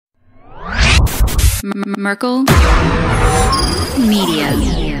Merkel Media.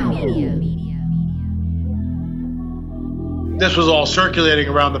 This was all circulating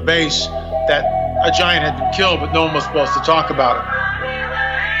around the base that a giant had been killed, but no one was supposed to talk about it.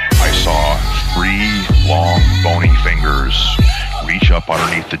 I saw 3 long, bony fingers reach up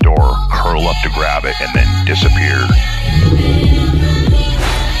underneath the door, curl up to grab it, and then disappear.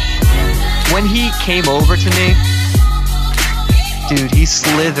 When he came over to me, dude, he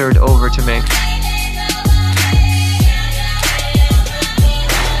slithered over to me.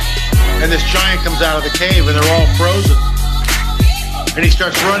 And this giant comes out of the cave and they're all frozen. And he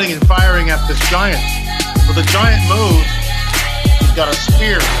starts running and firing at this giant. Well, the giant moves. He's got a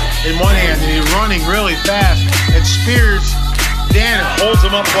spear in one hand and he's running really fast and spears Dan and holds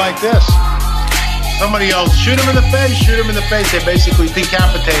him up like this. Somebody yells, shoot him in the face, shoot him in the face. They basically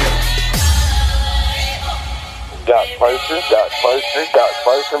decapitate him. Got closer.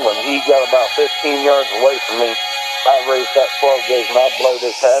 When he got about 15 yards away from me, I raised that 12 gauge and I blowed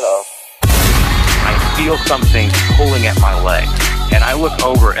his head off. I feel something pulling at my leg, and I look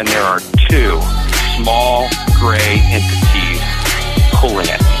over and there are 2 small gray entities pulling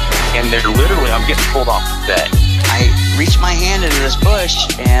at me. And they're literally, I'm getting pulled off the bed. I reached my hand into this bush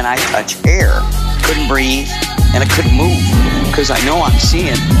and I touched air. Couldn't breathe and I couldn't move because I know I'm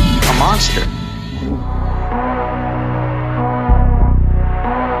seeing a monster.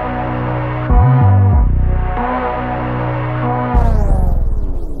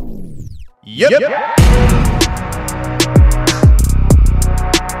 Yep.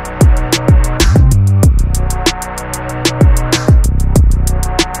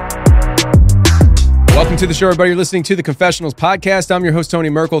 Welcome to the show, everybody. You're listening to the Confessionals podcast. I'm your host, Tony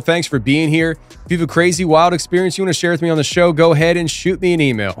Merkel. Thanks for being here. If you have a crazy, wild experience you want to share with me on the show, go ahead and shoot me an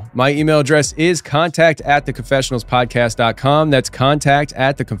email. My email address is contact@theconfessionalspodcast.com. That's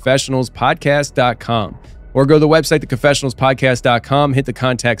contact@theconfessionalspodcast.com. Or go to the website, theconfessionalspodcast.com, hit the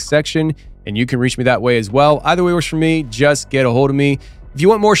contact section, and you can reach me that way as well. Either way works for me. Just get a hold of me. If you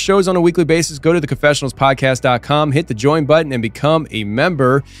want more shows on a weekly basis, go to theconfessionalspodcast.com, hit the join button, and become a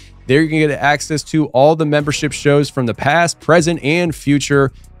member. There you can get access to all the membership shows from the past, present, and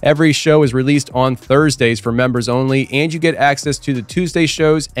future. Every show is released on Thursdays for members only, and you get access to the Tuesday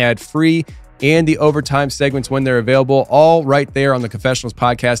shows ad-free and the overtime segments when they're available, all right there on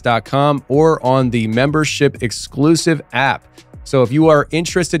theconfessionalspodcast.com or on the membership exclusive app. So if you are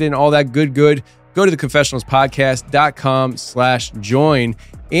interested in all that good, go to theconfessionalspodcast.com/join.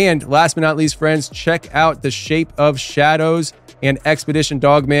 And last but not least, friends, check out The Shape of Shadows and Expedition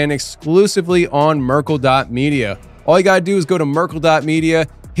Dogman exclusively on Merkel.media. All you got to do is go to Merkel.media,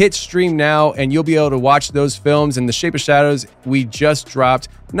 hit stream now, and you'll be able to watch those films. And The Shape of Shadows, we just dropped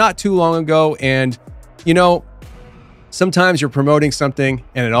not too long ago. And, you know, sometimes you're promoting something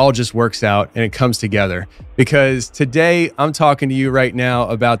and it all just works out and it comes together. Because today I'm talking to you right now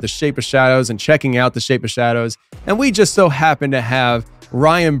about The Shape of Shadows and checking out The Shape of Shadows. And we just so happen to have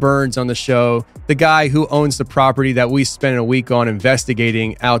Ryan Burns on the show, the guy who owns the property that we spent a week on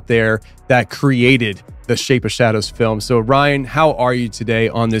investigating out there that created the Shape of Shadows film. So Ryan, how are you today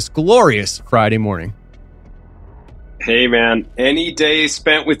on this glorious Friday morning? Hey man, any day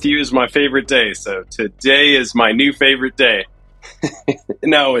spent with you is my favorite day. So today is my new favorite day.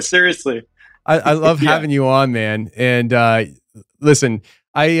 No, seriously. I love having you on, man. And listen,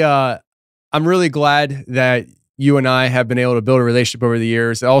 I'm really glad that you and I have been able to build a relationship over the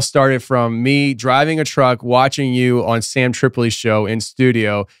years. It all started from me driving a truck, watching you on Sam Tripoli's show in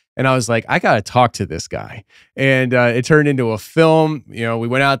studio. And I was like, I got to talk to this guy. And it turned into a film. You know, we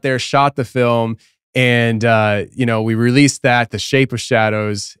went out there, shot the film, and, you know, we released that, The Shape of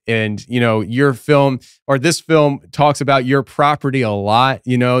Shadows. And, you know, your film, or this film, talks about your property a lot,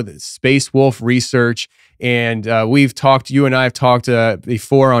 you know, the Space Wolf research. And you and I have talked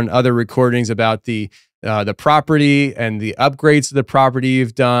before on other recordings about the property and the upgrades to the property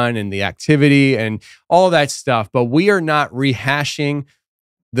you've done and the activity and all that stuff. But we are not rehashing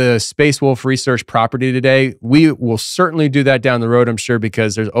the Space Wolf research property today. We will certainly do that down the road, I'm sure,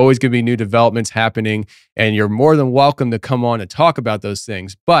 because there's always going to be new developments happening, and you're more than welcome to come on and talk about those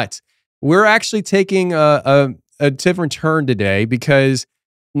things. But we're actually taking a different turn today, because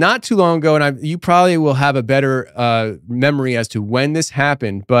not too long ago, and you probably will have a better memory as to when this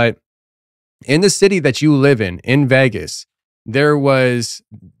happened, but in the city that you live in Vegas, there was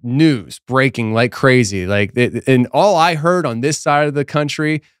news breaking like crazy. And all I heard on this side of the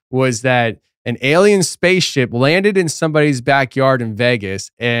country was that an alien spaceship landed in somebody's backyard in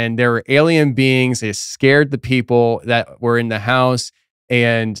Vegas, and there were alien beings. They scared the people that were in the house,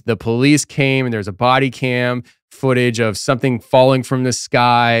 and the police came, and there's a body cam footage of something falling from the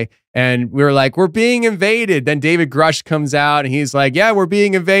sky. And we were like, we're being invaded. Then David Grush comes out and he's like, yeah, we're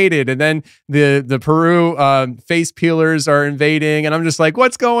being invaded. And then the Peru face peelers are invading. And I'm just like,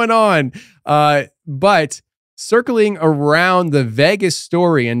 what's going on? But circling around the Vegas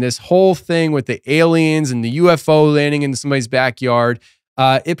story and this whole thing with the aliens and the UFO landing in somebody's backyard,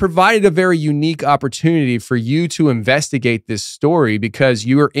 it provided a very unique opportunity for you to investigate this story because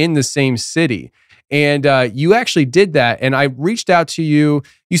you were in the same city. And you actually did that. And I reached out to you.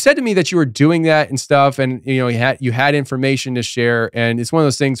 You said to me that you were doing that and stuff. And, you had information to share. And it's one of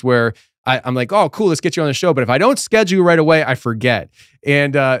those things where I'm like, oh, cool, let's get you on the show. But if I don't schedule you right away, I forget.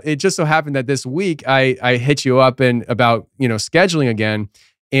 And it just so happened that this week I hit you up and about, scheduling again.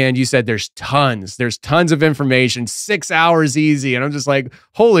 And you said there's tons of information, 6 hours easy. And I'm just like,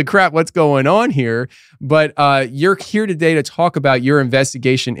 holy crap, what's going on here? But you're here today to talk about your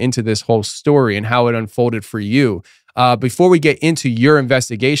investigation into this whole story and how it unfolded for you. Before we get into your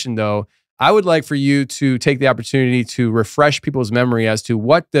investigation, though, I would like for you to take the opportunity to refresh people's memory as to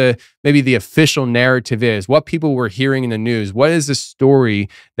what maybe the official narrative is, what people were hearing in the news. What is the story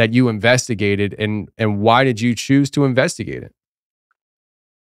that you investigated and why did you choose to investigate it?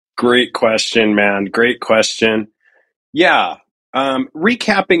 Great question, man. Great question. Yeah.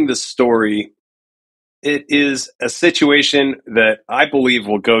 Recapping the story, it is a situation that I believe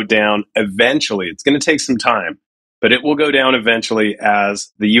will go down eventually. It's going to take some time, but it will go down eventually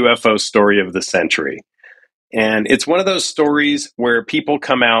as the UFO story of the century. And it's one of those stories where people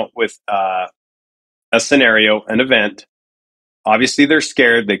come out with a scenario, an event. Obviously, they're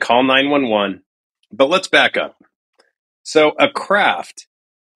scared. They call 911. But let's back up. So a craft.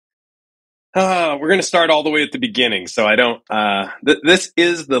 We're going to start all the way at the beginning. So I don't. This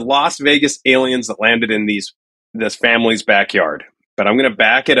is the Las Vegas aliens that landed in this family's backyard. But I'm going to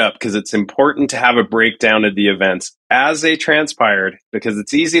back it up because it's important to have a breakdown of the events as they transpired, because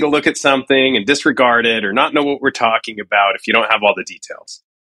it's easy to look at something and disregard it or not know what we're talking about if you don't have all the details.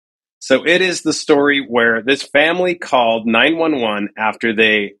 So it is the story where this family called 911 after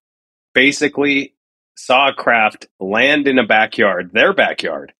they basically saw a craft land in a backyard, their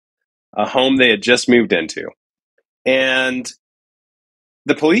backyard, a home they had just moved into. And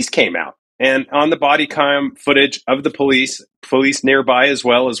the police came out. And on the body cam footage of the police nearby, as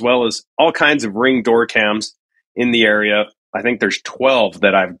well as all kinds of Ring door cams in the area. I think there's 12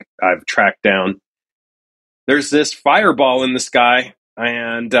 that I've tracked down. There's this fireball in the sky,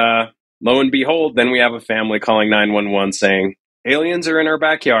 and lo and behold, then we have a family calling 911 saying, aliens are in our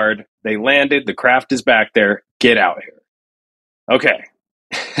backyard. They landed. The craft is back there. Get out here. Okay.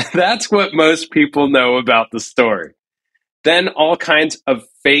 That's what most people know about the story. Then all kinds of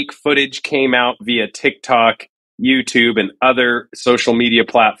fake footage came out via TikTok, YouTube, and other social media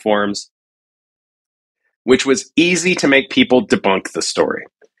platforms, which was easy to make people debunk the story.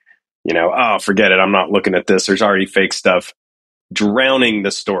 Oh, forget it. I'm not looking at this. There's already fake stuff drowning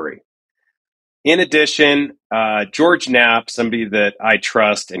the story. In addition, George Knapp, somebody that I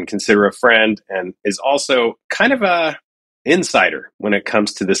trust and consider a friend and is also kind of a insider when it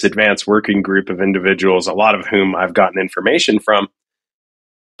comes to this advanced working group of individuals, a lot of whom I've gotten information from.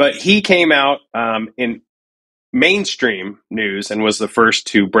 But he came out in mainstream news and was the first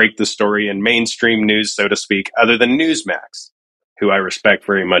to break the story in mainstream news, so to speak, other than Newsmax, who I respect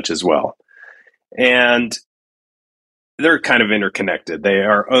very much as well. And they're kind of interconnected. They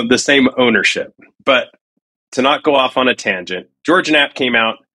are the same ownership. But to not go off on a tangent, George Knapp came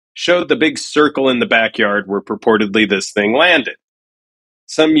out, showed the big circle in the backyard where purportedly this thing landed.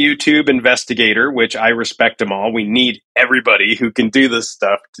 Some YouTube investigator, which I respect them all, we need everybody who can do this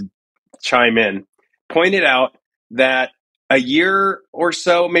stuff to chime in, pointed out that a year or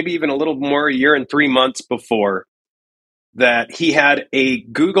so, maybe even a little more, a year and 3 months before, that he had a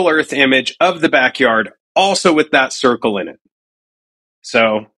Google Earth image of the backyard, also with that circle in it.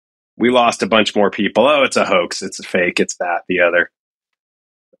 So we lost a bunch more people. Oh, it's a hoax, it's a fake, it's that, the other.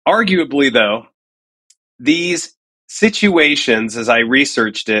 Arguably, though, these situations, as I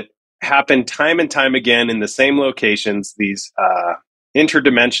researched it, happen time and time again in the same locations. These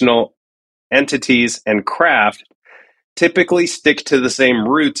interdimensional entities and craft typically stick to the same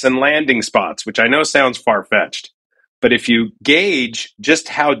routes and landing spots, which I know sounds far-fetched. But if you gauge just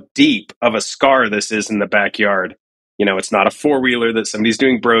how deep of a scar this is in the backyard, it's not a four-wheeler that somebody's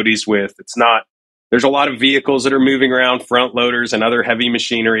doing Brodies with. It's not. There's a lot of vehicles that are moving around, front loaders and other heavy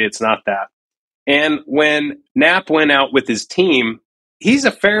machinery. It's not that. And when Knapp went out with his team, he's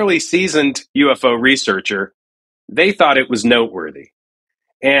a fairly seasoned UFO researcher. They thought it was noteworthy.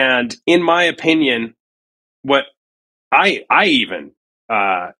 And in my opinion, what I even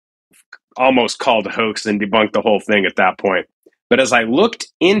almost called a hoax and debunked the whole thing at that point. But as I looked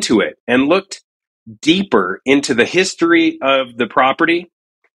into it and looked deeper into the history of the property,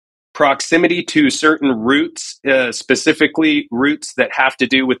 proximity to certain routes, specifically routes that have to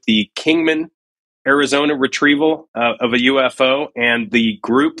do with the Kingman, Arizona retrieval of a UFO, and the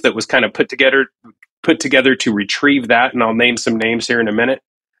group that was kind of put together to retrieve that, and I'll name some names here in a minute.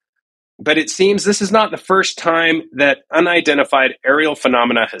 But it seems this is not the first time that unidentified aerial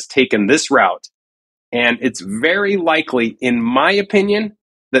phenomena has taken this route. And it's very likely, in my opinion,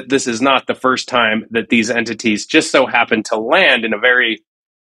 that this is not the first time that these entities just so happen to land in a very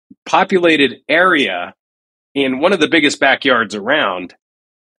populated area in one of the biggest backyards around.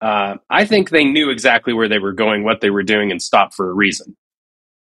 I think they knew exactly where they were going, what they were doing, and stopped for a reason.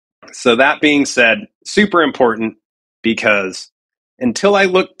 So that being said, super important, because until I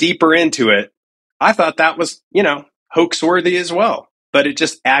looked deeper into it, I thought that was, hoax worthy as well. But it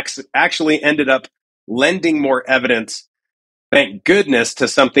just actually ended up lending more evidence, thank goodness, to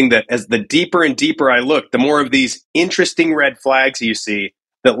something that, as the deeper and deeper I look, the more of these interesting red flags you see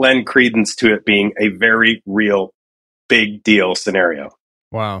that lend credence to it being a very real, big deal scenario.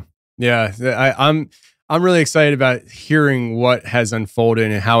 Wow. Yeah, I'm really excited about hearing what has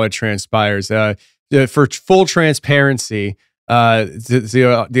unfolded and how it transpires. For full transparency,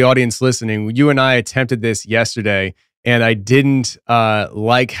 the audience listening, you and I attempted this yesterday, and I didn't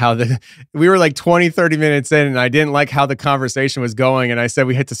like how we were like 20, 30 minutes in, and I didn't like how the conversation was going, and I said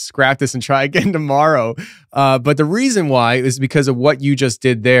we had to scrap this and try again tomorrow. But the reason why is because of what you just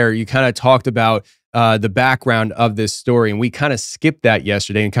did there. You kind of talked about the background of this story, and we kind of skipped that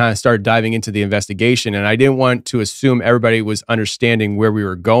yesterday and kind of started diving into the investigation. And I didn't want to assume everybody was understanding where we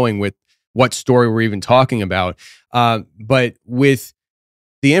were going with what story we're even talking about. But with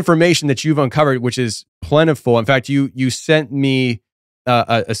the information that you've uncovered, which is plentiful. In fact, you sent me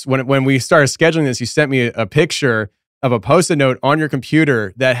when we started scheduling this, you sent me a picture of a Post-it note on your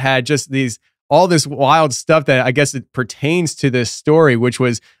computer that had just all this wild stuff that I guess it pertains to this story, which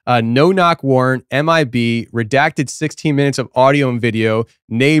was no-knock warrant, MIB, redacted 16 minutes of audio and video,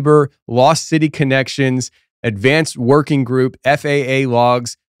 neighbor, Lost City connections, advanced working group, FAA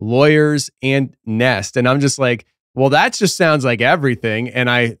logs, lawyers, and Nest. And I'm just like, well, that just sounds like everything. And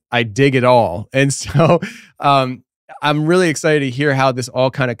I dig it all. And so I'm really excited to hear how this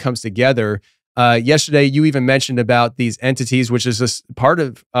all kind of comes together. Yesterday, you even mentioned about these entities, which is this part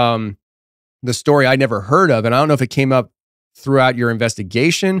of the story I never heard of. And I don't know if it came up throughout your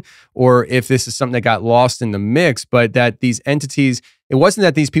investigation or if this is something that got lost in the mix, but that these entities, it wasn't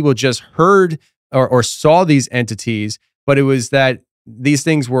that these people just heard or saw these entities, but it was that these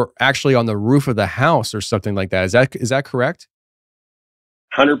things were actually on the roof of the house or something like that. Is that correct?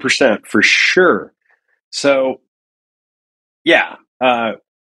 100% for sure. So, yeah, I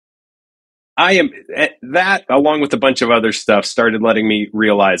am that, along with a bunch of other stuff, started letting me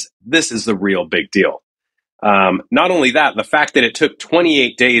realize this is the real big deal. Not only that, the fact that it took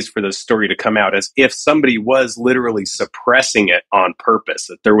 28 days for this story to come out, as if somebody was literally suppressing it on purpose,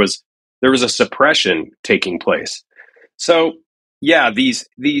 that there was a suppression taking place. So, yeah,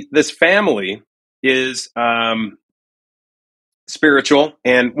 this family is spiritual,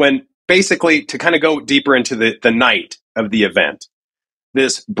 and when basically, to kind of go deeper into the night of the event,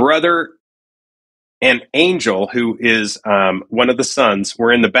 this brother and Angel, who is one of the sons,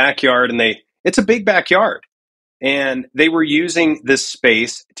 were in the backyard, and it's a big backyard, and they were using this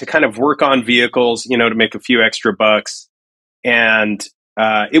space to kind of work on vehicles, to make a few extra bucks. And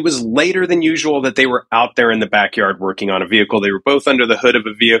it was later than usual that they were out there in the backyard working on a vehicle. They were both under the hood of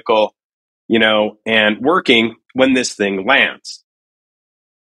a vehicle, and working when this thing lands.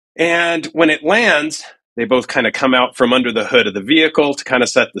 And when it lands, they both kind of come out from under the hood of the vehicle to kind of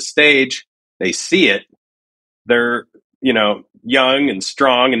set the stage. They see it. They're, young and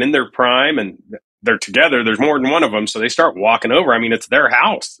strong and in their prime, and they're together. There's more than one of them. So they start walking over. I mean, it's their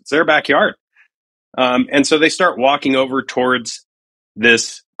house. It's their backyard. And so they start walking over towards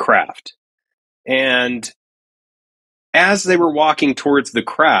this craft. And as they were walking towards the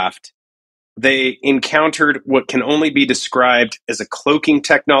craft, they encountered what can only be described as a cloaking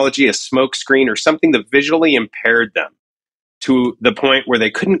technology, a smoke screen, or something that visually impaired them to the point where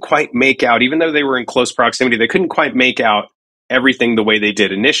they couldn't quite make out, even though they were in close proximity, they couldn't quite make out everything the way they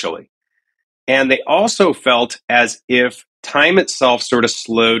did initially. And they also felt as if time itself sort of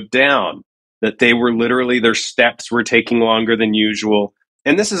slowed down, that they were literally, their steps were taking longer than usual.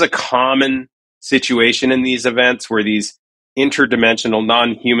 And this is a common situation in these events where these interdimensional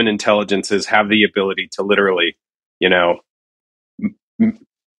non-human intelligences have the ability to literally,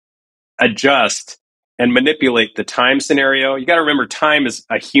 adjust and manipulate the time scenario. You got to remember, time is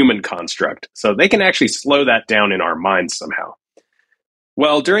a human construct. So they can actually slow that down in our minds somehow.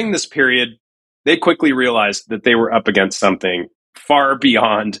 Well, during this period, they quickly realized that they were up against something far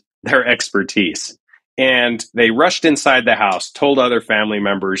beyond their expertise. And they rushed inside the house, told other family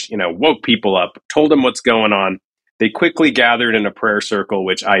members, woke people up, told them what's going on. They quickly gathered in a prayer circle,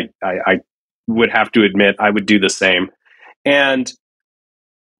 which I would have to admit I would do the same. And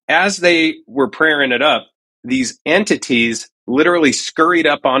as they were praying it up, these entities literally scurried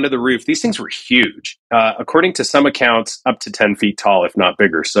up onto the roof. These things were huge. According to some accounts, up to 10 feet tall, if not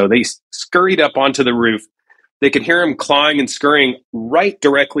bigger. So they scurried up onto the roof. They could hear them clawing and scurrying right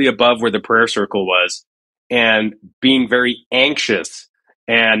directly above where the prayer circle was, and being very anxious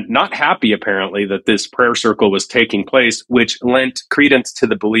and not happy, apparently, that this prayer circle was taking place, which lent credence to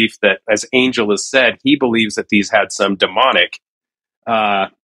the belief that, as Angel has said, he believes that these had some demonic,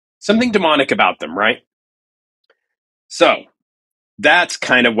 something demonic about them, right? So that's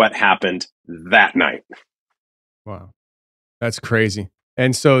kind of what happened that night. Wow. That's crazy.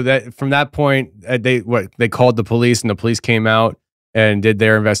 And so that from that point, they called the police, and the police came out and did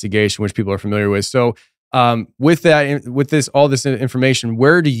their investigation, which people are familiar with. So with all this information,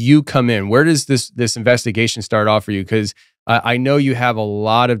 where do you come in? Where does this investigation start off for you? Because I know you have a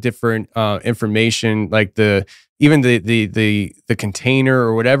lot of different information, like the container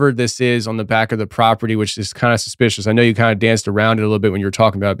or whatever this is on the back of the property, which is kind of suspicious. I know you kind of danced around it a little bit when you were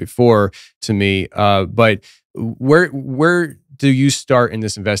talking about it before to me, but where do you start in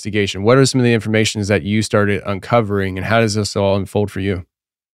this investigation? What are some of the informations that you started uncovering, and how does this all unfold for you?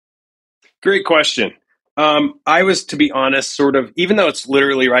 Great question. I was, to be honest, sort of, even though it's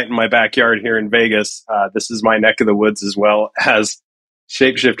literally right in my backyard here in Vegas, this is my neck of the woods as well as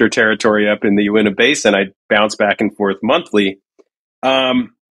shapeshifter territory up in the Uinta Basin. I bounce back and forth monthly and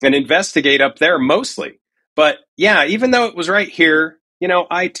investigate up there mostly. But yeah, even though it was right here,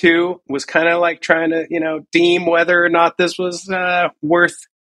 I too was kind of like trying to, deem whether or not this was worth.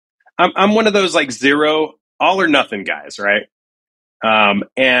 I'm one of those like zero, all or nothing guys, right?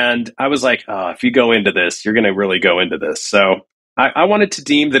 And I was like, if you go into this, you're going to really go into this. So I wanted to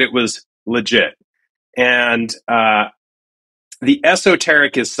deem that it was legit. And the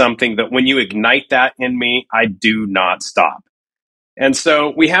esoteric is something that when you ignite that in me, I do not stop. And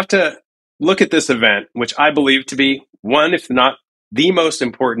so we have to look at this event, which I believe to be one, if not the most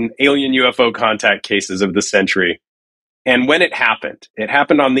important alien UFO contact cases of the century. And when it happened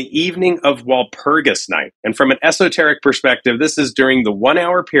on the evening of Walpurgis Night. And from an esoteric perspective, this is during the 1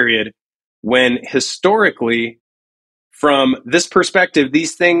 hour period when historically, from this perspective,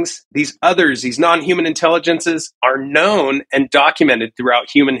 these things, these others, these non-human intelligences are known and documented throughout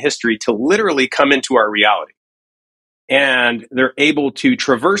human history to literally come into our reality. And they're able to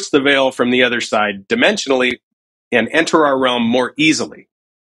traverse the veil from the other side dimensionally and enter our realm more easily.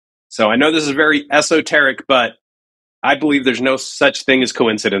 So I know this is very esoteric, but I believe there's no such thing as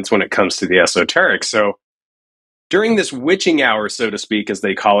coincidence when it comes to the esoteric. So during this witching hour, so to speak, as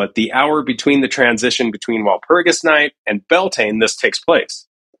they call it, the hour between the transition between Walpurgis Night and Beltane, this takes place.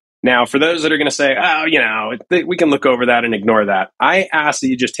 Now, for those that are going to say, we can look over that and ignore that, I ask that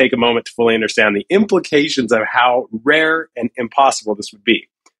you just take a moment to fully understand the implications of how rare and impossible this would be.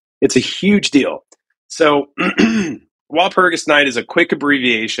 It's a huge deal. So Walpurgis Night is a quick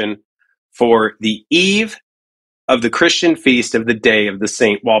abbreviation for the eve of the Christian feast of the day of the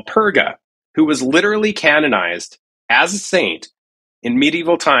Saint Walpurga, who was literally canonized as a saint in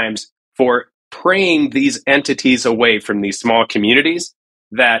medieval times for praying these entities away from these small communities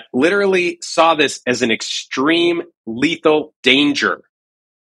that literally saw this as an extreme lethal danger.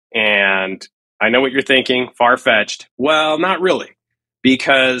 And I know what you're thinking, far-fetched. Well, not really,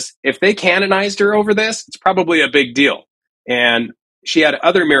 because if they canonized her over this, it's probably a big deal. And she had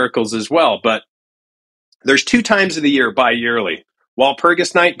other miracles as well, but there's 2 times of the year bi-yearly.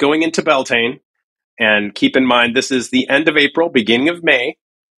 Walpurgis Night going into Beltane, and keep in mind this is the end of April, beginning of May.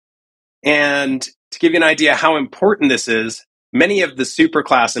 And to give you an idea how important this is, many of the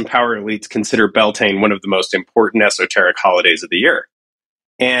superclass and power elites consider Beltane one of the most important esoteric holidays of the year.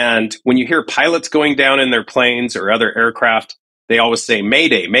 And when you hear pilots going down in their planes or other aircraft, they always say,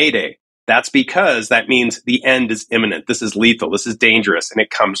 Mayday, Mayday. That's because that means the end is imminent. This is lethal. This is dangerous. And it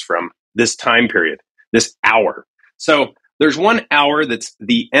comes from this time period, this hour. So there's 1 hour that's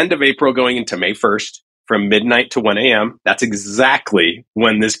the end of April going into May 1st from midnight to 1 a.m. That's exactly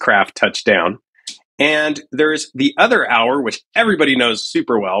when this craft touched down. And there's the other hour, which everybody knows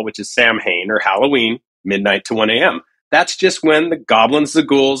super well, which is Samhain or Halloween, midnight to 1 a.m. That's just when the goblins, the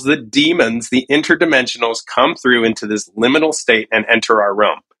ghouls, the demons, the interdimensionals come through into this liminal state and enter our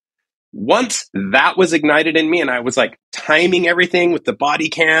realm. Once that was ignited in me and I was like timing everything with the body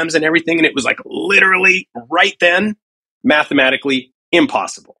cams and everything, and it was like literally right then, mathematically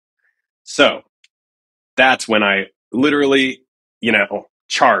impossible. So that's when I literally,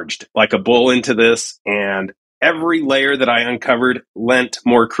 charged like a bull into this, and every layer that I uncovered lent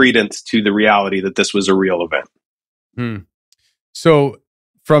more credence to the reality that this was a real event. So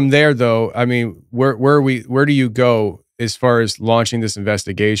from there, though, I mean, where do you go as far as launching this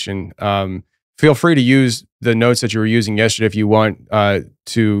investigation? Feel free to use the notes that you were using yesterday if you want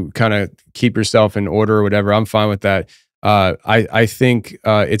to kind of keep yourself in order or whatever. I'm fine with that. I think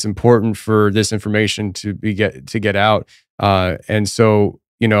it's important for this information to get out, and so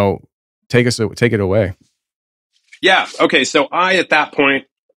take it away. Yeah. Okay. So at that point,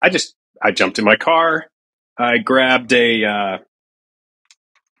 I jumped in my car. I grabbed a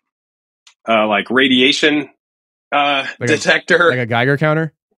like radiation detector, like a Geiger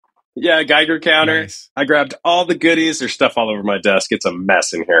counter. Yeah, Geiger counter. Nice. I grabbed all the goodies. There's stuff all over my desk. It's a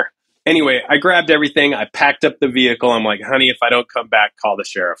mess in here. Anyway, I grabbed everything. I packed up the vehicle. I'm like, honey, if I don't come back, call the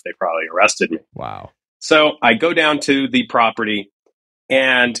sheriff. They probably arrested me. Wow. So I go down to the property,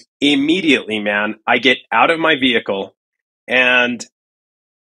 and immediately, man, I get out of my vehicle, and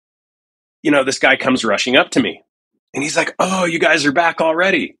this guy comes rushing up to me, and he's like, "Oh, you guys are back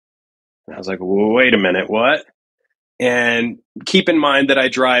already." And I was like, "Wait a minute, what?" And keep in mind that I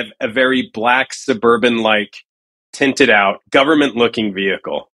drive a very black suburban-like, tinted out, government-looking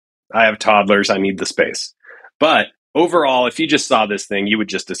vehicle. I have toddlers. I need the space. But overall, if you just saw this thing, you would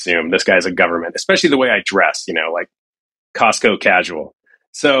just assume this guy's a government, especially the way I dress, like Costco casual.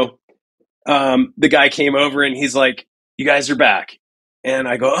 So the guy came over and he's like, "You guys are back." And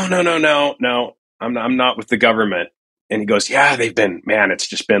I go, "Oh, no, I'm not with the government." And he goes, "Yeah, they've been, man, it's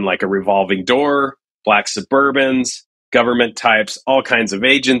just been like a revolving door, black Suburbans, government types, all kinds of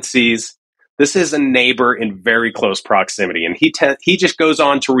agencies. This is a neighbor in very close proximity." And he just goes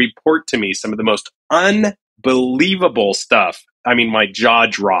on to report to me some of the most unbelievable stuff. I mean, my jaw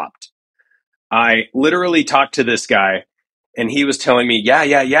dropped. I literally talked to this guy, and he was telling me,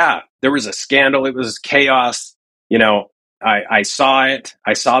 yeah, there was a scandal. It was chaos. I saw it.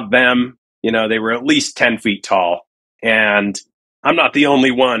 I saw them. They were at least 10 feet tall. And I'm not the only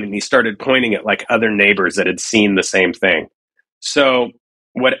one. And he started pointing at like other neighbors that had seen the same thing. So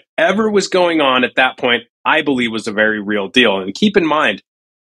whatever was going on at that point, I believe was a very real deal. And keep in mind,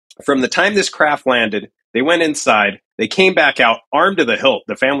 from the time this craft landed, they went inside, they came back out armed to the hilt.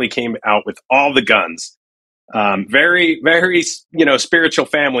 The family came out with all the guns. Very, very, spiritual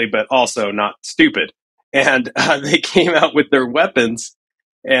family, but also not stupid. And they came out with their weapons.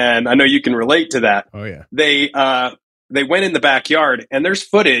 And I know you can relate to that. Oh, yeah. They went in the backyard, and there's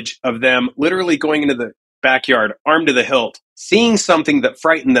footage of them literally going into the backyard armed to the hilt, seeing something that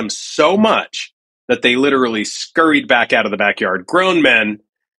frightened them so much that they literally scurried back out of the backyard. Grown men,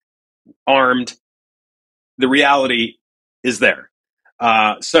 armed. The reality is there.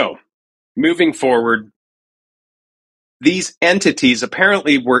 So moving forward, these entities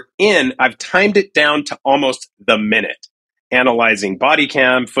apparently were I've timed it down to almost the minute, analyzing body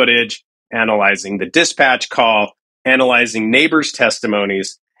cam footage, analyzing the dispatch call, analyzing neighbors'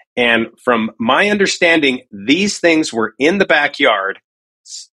 testimonies. And from my understanding, these things were in the backyard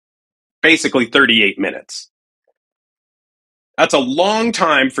basically 38 minutes. That's a long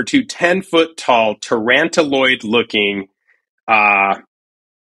time for two 10-foot tall, tarantuloid-looking,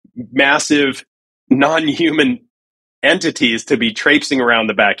 massive, non-human entities to be traipsing around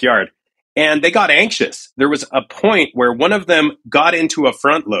the backyard. And they got anxious. There was a point where one of them got into a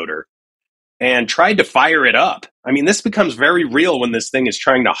front loader and tried to fire it up. I mean, this becomes very real when this thing is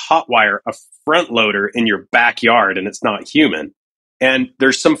trying to hotwire a front loader in your backyard and it's not human. And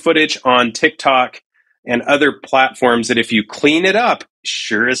there's some footage on TikTok and other platforms that if you clean it up,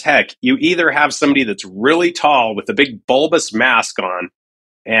 sure as heck, you either have somebody that's really tall with a big bulbous mask on,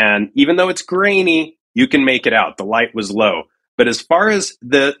 and even though it's grainy, you can make it out. The light was low. But as far as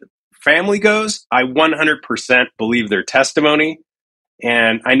the family goes, I 100% believe their testimony.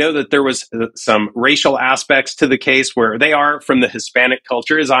 And I know that there was some racial aspects to the case where they are from the Hispanic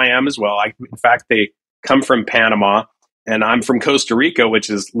culture, as I am as well. In fact, they come from Panama, and I'm from Costa Rica,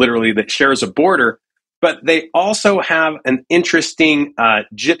 which is literally that shares a border. But they also have an interesting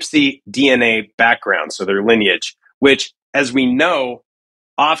gypsy DNA background, so their lineage, which, as we know,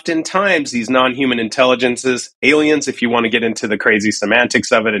 oftentimes these non-human intelligences, aliens, if you want to get into the crazy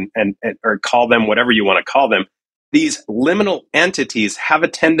semantics of it and or call them whatever you want to call them, these liminal entities have a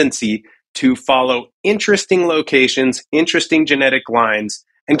tendency to follow interesting locations, interesting genetic lines.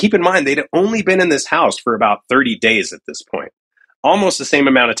 And keep in mind, they'd only been in this house for about 30 days at this point. almost the same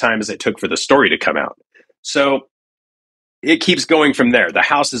amount of time as it took for the story to come out. So it keeps going from there. The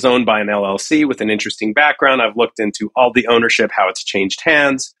house is owned by an LLC with an interesting background. I've looked into all the ownership, how it's changed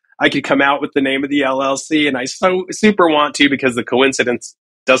hands. I could come out with the name of the LLC, and I so super want to, because the coincidence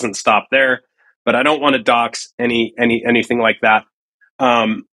doesn't stop there. But I don't want to dox anything like that.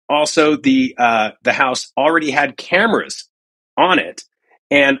 Also, the house already had cameras on it,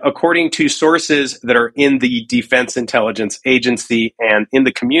 and according to sources that are in the Defense Intelligence Agency and in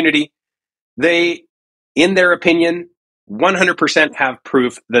the community, they, in their opinion, 100% have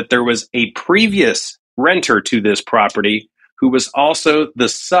proof that there was a previous renter to this property who was also the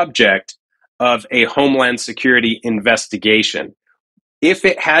subject of a Homeland Security investigation. If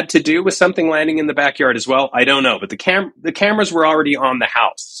it had to do with something landing in the backyard as well, I don't know. But the cameras were already on the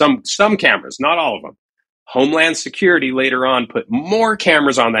house. Some cameras, not all of them. Homeland Security later on put more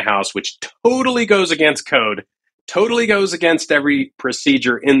cameras on the house, which totally goes against code, totally goes against every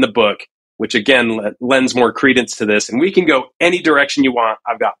procedure in the book, which again lends more credence to this. And we can go any direction you want.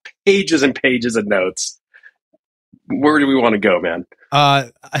 I've got pages and pages of notes. Where do we want to go, man?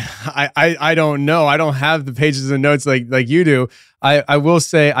 I don't know. I don't have the pages and notes like you do. I will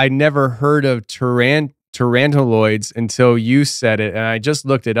say I never heard of tarantuloids until you said it, and I just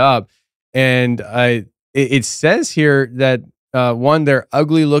looked it up, and it says here that one, they're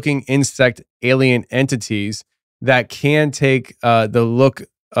ugly looking insect alien entities that can take the look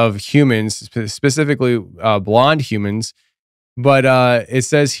of humans, specifically blonde humans. But it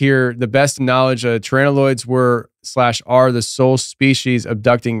says here the best knowledge tarantuloids were/are the sole species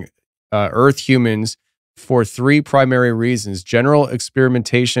abducting Earth humans for three primary reasons: general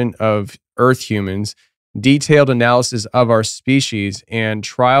experimentation of Earth humans, detailed analysis of our species, and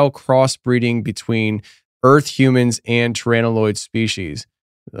trial crossbreeding between Earth humans and tarantuloid species.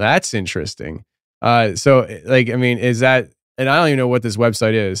 That's interesting. So, like, I mean, is that? And I don't even know what this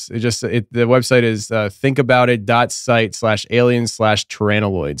website is. The website is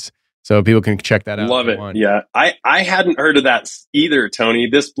thinkaboutit.site/aliens/tarantuloids. So people can check that out. Love it. Yeah. I hadn't heard of that either, Tony.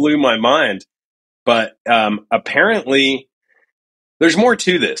 This blew my mind. But apparently there's more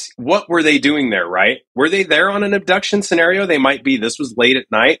to this. What were they doing there, right? Were they there on an abduction scenario? They might be. This was late at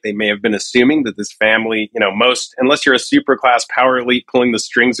night. They may have been assuming that this family, unless you're a super class power elite pulling the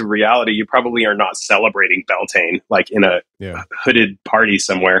strings of reality, you probably are not celebrating Beltane like in a hooded party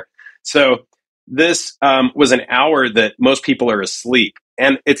somewhere. So this was an hour that most people are asleep.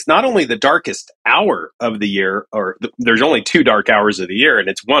 And it's not only the darkest hour of the year, there's only 2 dark hours of the year, and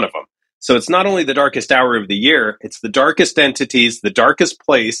it's one of them. So it's not only the darkest hour of the year, it's the darkest entities, the darkest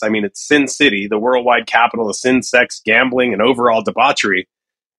place. I mean, it's Sin City, the worldwide capital of sin, sex, gambling, and overall debauchery.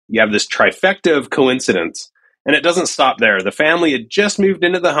 You have this trifecta of coincidence, and it doesn't stop there. The family had just moved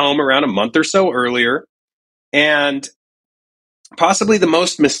into the home around a month or so earlier, and possibly the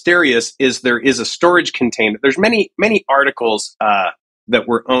most mysterious is there is a storage container. There's many articles that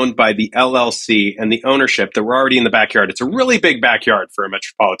were owned by the LLC and the ownership that were already in the backyard. It's a really big backyard for a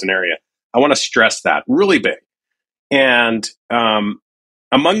metropolitan area. I want to stress that. Really big. And among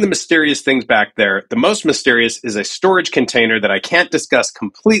the mysterious things back there, the most mysterious is a storage container that I can't discuss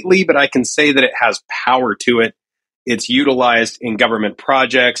completely, but I can say that it has power to it. It's utilized in government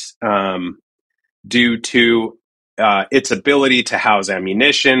projects due to its ability to house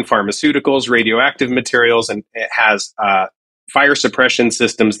ammunition, pharmaceuticals, radioactive materials, and it has fire suppression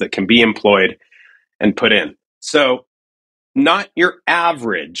systems that can be employed and put in. So not your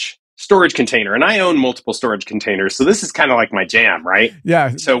average storage container. And I own multiple storage containers, so this is kind of like my jam, right?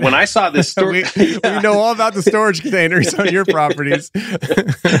 Yeah. So when I saw this story... we know all about the storage containers on your properties.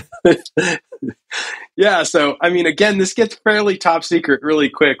 Yeah, so, I mean, again, this gets fairly top secret really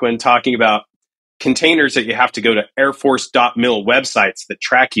quick when talking about containers that you have to go to airforce.mil websites that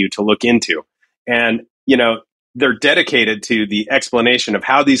track you to look into. And, they're dedicated to the explanation of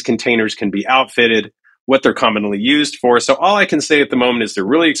how these containers can be outfitted, what they're commonly used for. So all I can say at the moment is they're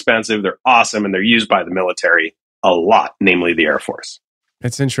really expensive, they're awesome, and they're used by the military a lot, namely the Air Force.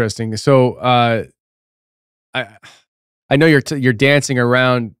 That's interesting. So I know you're dancing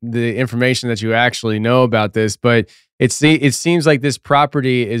around the information that you actually know about this, but it seems like this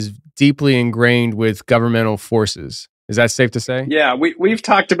property is deeply ingrained with governmental forces. Is that safe to say? Yeah, we've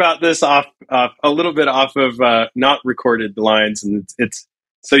talked about this off a little bit off of not recorded lines, and it's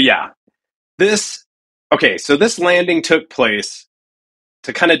so yeah. So this landing took place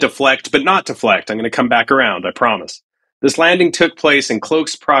to kind of deflect, but not deflect. I'm going to come back around, I promise. This landing took place in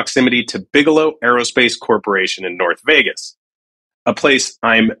close proximity to Bigelow Aerospace Corporation in North Vegas, a place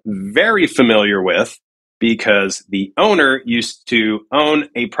I'm very familiar with because the owner used to own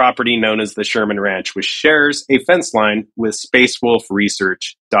a property known as the Sherman Ranch, which shares a fence line with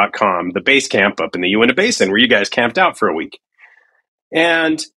spacewolfresearch.com, the base camp up in the Uinta Basin where you guys camped out for a week.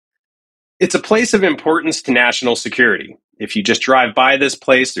 And it's a place of importance to national security. If you just drive by this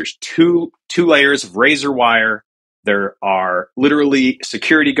place, there's two layers of razor wire. There are literally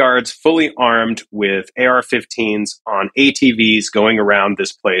security guards fully armed with AR-15s on ATVs going around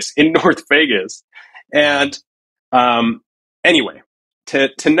this place in North Vegas. And anyway,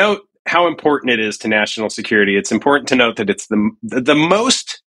 to note how important it is to national security, it's important to note that it's the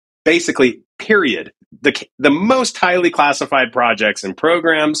most, basically, period, the most highly classified projects and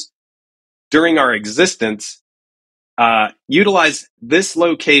programs during our existence utilize this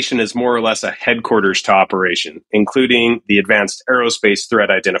location as more or less a headquarters to operation, including the Advanced Aerospace Threat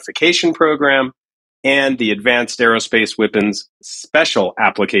Identification Program and the Advanced Aerospace Weapons Special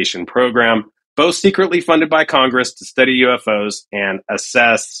Application Program, both secretly funded by Congress to study UFOs and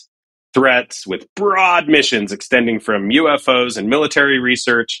assess threats with broad missions extending from UFOs and military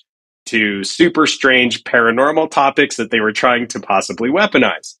research to super strange paranormal topics that they were trying to possibly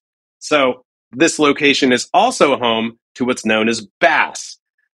weaponize. So this location is also home to what's known as BASS,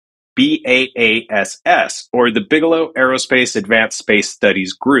 BAASS, or the Bigelow Aerospace Advanced Space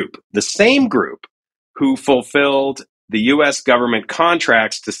Studies Group, the same group who fulfilled the U.S. government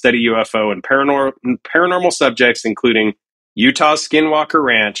contracts to study UFO and paranormal subjects, including Utah's Skinwalker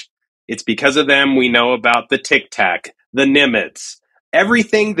Ranch. It's because of them we know about the Tic Tac, the Nimitz,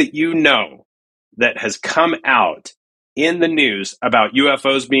 everything that you know that has come out in the news about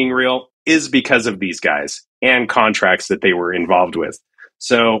UFOs being real is because of these guys and contracts that they were involved with.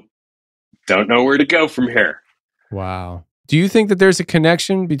 So, don't know where to go from here. Wow. Do you think that there's a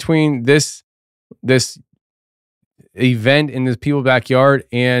connection between this event in the people's backyard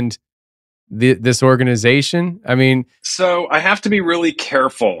and this organization? I mean, so I have to be really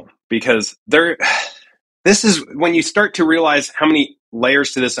careful because this is when you start to realize how many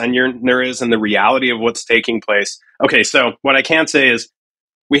layers to this onion there is and the reality of what's taking place. Okay, so what I can say is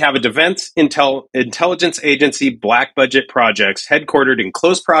we have a defense intelligence agency black budget projects headquartered in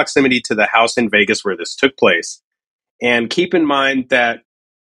close proximity to the house in Vegas where this took place. And keep in mind that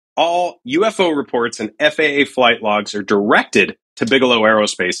all UFO reports and FAA flight logs are directed to Bigelow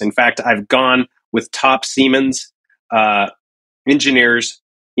Aerospace. In fact, I've gone with top Siemens engineers,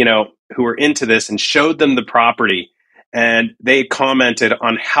 who are into this and showed them the property. And they commented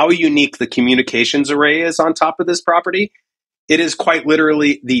on how unique the communications array is on top of this property. It is quite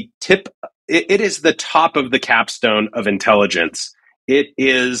literally the tip. It is the top of the capstone of intelligence. It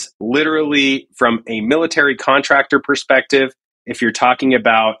is literally, from a military contractor perspective, if you're talking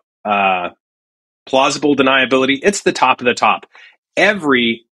about plausible deniability, it's the top of the top.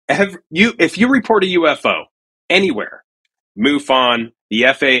 If you report a UFO anywhere, MUFON, the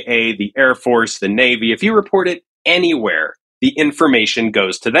FAA, the Air Force, the Navy, if you report it anywhere, the information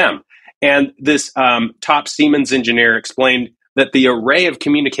goes to them. And this top Siemens engineer explained that the array of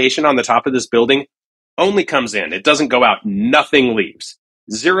communication on the top of this building only comes in. It doesn't go out. Nothing leaves.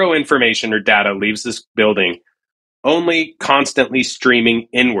 Zero information or data leaves this building, only constantly streaming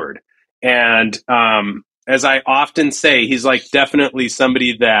inward. And as I often say, he's like definitely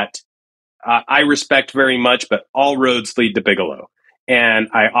somebody that I respect very much, but all roads lead to Bigelow. And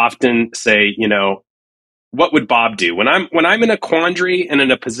I often say, what would Bob do? When I'm in a quandary and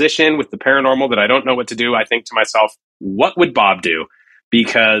in a position with the paranormal that I don't know what to do, I think to myself, what would Bob do?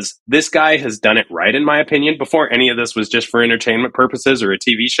 Because this guy has done it right, in my opinion, before any of this was just for entertainment purposes or a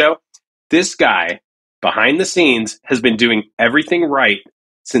TV show. This guy, behind the scenes, has been doing everything right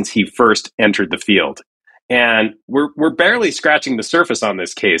since he first entered the field. And we're barely scratching the surface on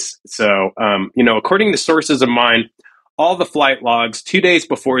this case. So, according to sources of mine, all the flight logs 2 days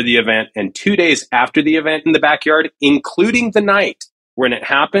before the event and 2 days after the event in the backyard, including the night when it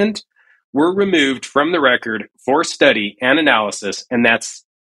happened, were removed from the record for study and analysis. And that's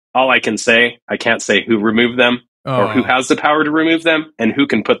all I can say. I can't say who removed them or who has the power to remove them and who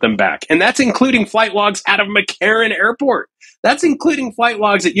can put them back. And that's including flight logs out of McCarran Airport. That's including flight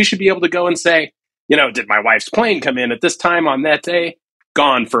logs that you should be able to go and say, did my wife's plane come in at this time on that day?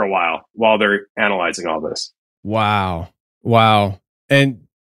 Gone for a while they're analyzing all this. Wow. And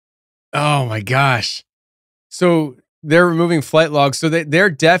oh my gosh. So they're removing flight logs. So they're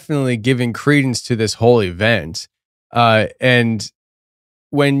definitely giving credence to this whole event. And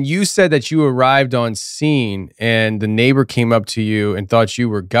when you said that you arrived on scene and the neighbor came up to you and thought you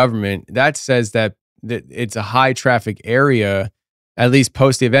were government, that says that it's a high traffic area, at least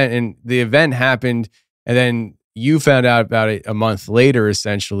post the event. And the event happened, and then you found out about it a month later,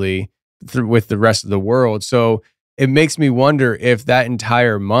 essentially. with the rest of the world. So it makes me wonder if that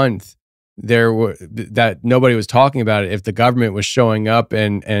entire month that nobody was talking about it, if the government was showing up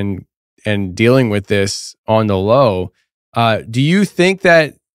and dealing with this on the low. Do you think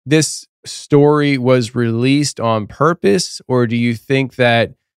that this story was released on purpose, or do you think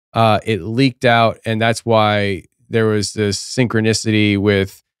that it leaked out and that's why there was this synchronicity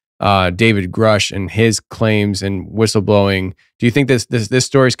with David Grush and his claims and whistleblowing? Do you think this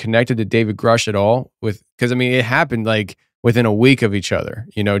story is connected to David Grush at all? Because I mean, it happened like within a week of each other.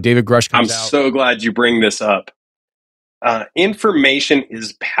 You know, David Grush comes out. I'm so glad you bring this up. Information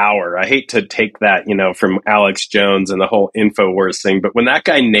is power. I hate to take that, from Alex Jones and the whole InfoWars thing, but when that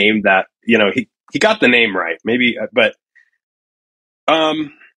guy named that, he got the name right, maybe, but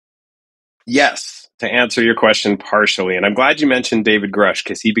yes, to answer your question partially, and I'm glad you mentioned David Grush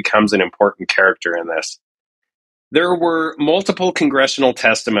because he becomes an important character in this. There were multiple congressional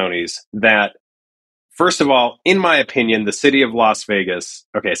testimonies that, first of all, in my opinion, the city of Las Vegas,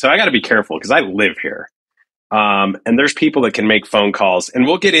 okay, so I got to be careful because I live here. And there's people that can make phone calls, and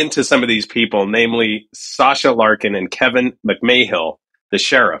we'll get into some of these people, namely Sasha Larkin and Kevin McMahill, the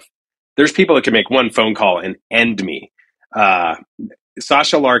sheriff. There's people that can make one phone call and end me.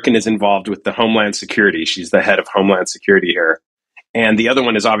 Sasha Larkin is involved with the Homeland Security. She's the head of Homeland Security here. And the other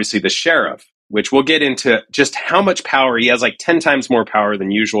one is obviously the sheriff, which we'll get into just how much power. He has like 10 times more power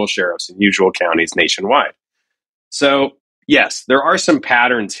than usual sheriffs in usual counties nationwide. So, yes, there are some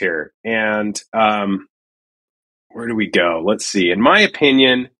patterns here. And where do we go? Let's see. In my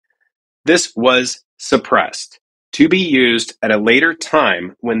opinion, this was suppressed to be used at a later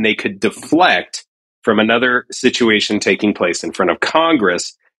time when they could deflect from another situation taking place in front of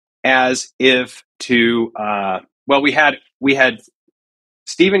Congress, as if to, we had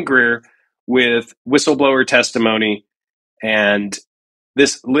Stephen Greer with whistleblower testimony, and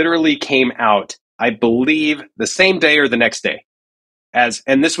this literally came out, I believe, the same day or the next day,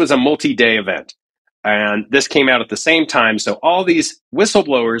 and this was a multi-day event. And this came out at the same time. So all these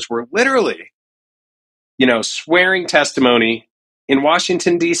whistleblowers were literally, swearing testimony in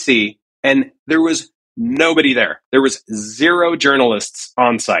Washington, D.C., and there was nobody there. There was zero journalists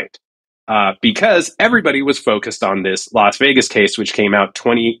on site because everybody was focused on this Las Vegas case, which came out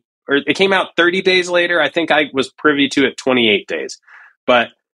 30 days later. I think I was privy to it 28 days. But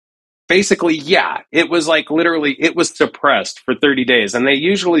basically, yeah, it was like literally, it was suppressed for 30 days. And they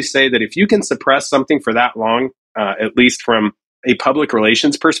usually say that if you can suppress something for that long, at least from a public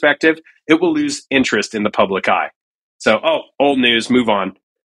relations perspective, it will lose interest in the public eye. So, old news, move on.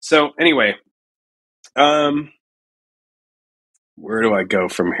 So anyway, where do I go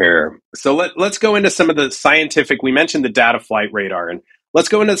from here? So let's go into some of the scientific, we mentioned the data flight radar, and let's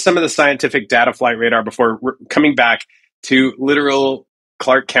go into some of the scientific data flight radar before we're coming back to literal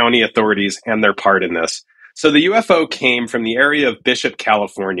Clark County authorities and their part in this. So the UFO came from the area of Bishop,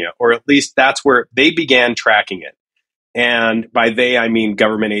 California, or at least that's where they began tracking it. And by they, I mean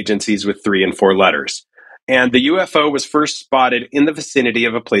government agencies with 3 and 4 letters. And the UFO was first spotted in the vicinity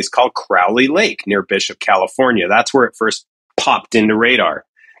of a place called Crowley Lake near Bishop, California. That's where it first popped into radar.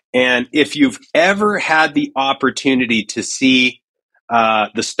 And if you've ever had the opportunity to see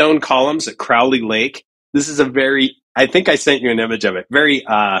the stone columns at Crowley Lake, this is I think I sent you an image of it, very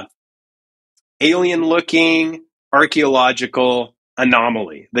alien-looking archaeological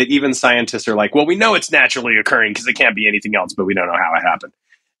anomaly that even scientists are like, well, we know it's naturally occurring because it can't be anything else, but we don't know how it happened.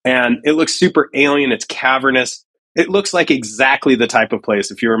 And it looks super alien. It's cavernous. It looks like exactly the type of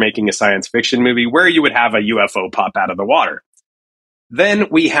place, if you were making a science fiction movie, where you would have a UFO pop out of the water. Then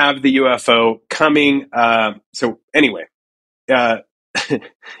we have the UFO coming.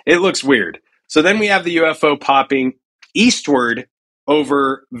 It looks weird. So then we have the UFO popping eastward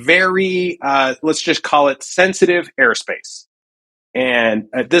over very, let's just call it sensitive airspace. And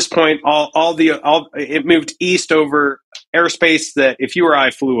at this point, it moved east over airspace that if you or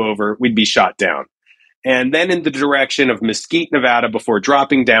I flew over, we'd be shot down. And then in the direction of Mesquite, Nevada, before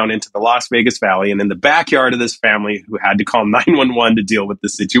dropping down into the Las Vegas Valley and in the backyard of this family who had to call 911 to deal with the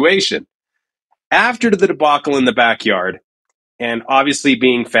situation. After the debacle in the backyard, and obviously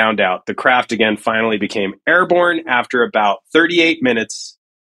being found out, the craft again finally became airborne after about 38 minutes,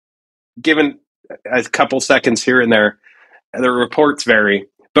 given a couple seconds here and there. The reports vary,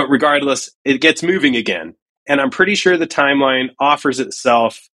 but regardless, it gets moving again. And I'm pretty sure the timeline offers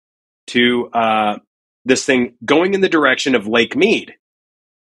itself to this thing going in the direction of Lake Mead,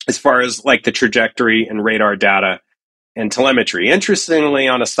 as far as like the trajectory and radar data and telemetry. Interestingly,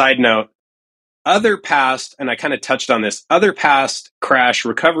 on a side note, other past, and I kind of touched on this, other past crash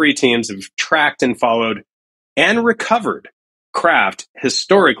recovery teams have tracked and followed and recovered craft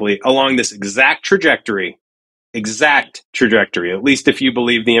historically along this exact trajectory, at least if you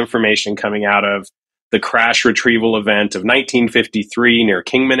believe the information coming out of the crash retrieval event of 1953 near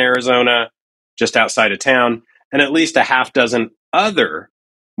Kingman, Arizona, just outside of town, and at least a half dozen other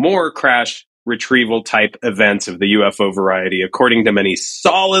more crash retrieval type events of the UFO variety, according to many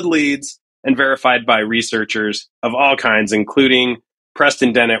solid leads and verified by researchers of all kinds, including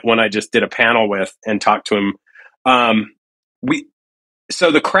Preston Dennett, one I just did a panel with and talked to him.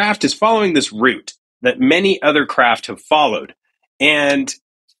 So the craft is following this route that many other craft have followed. And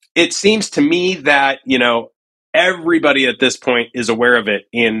it seems to me that, everybody at this point is aware of it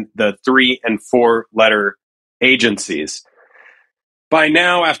in the 3 and 4 letter agencies. By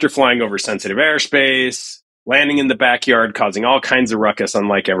now, after flying over sensitive airspace, landing in the backyard, causing all kinds of ruckus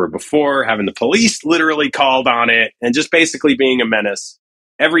unlike ever before, having the police literally called on it, and just basically being a menace,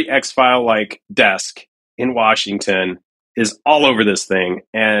 every X-File-like desk in Washington is all over this thing,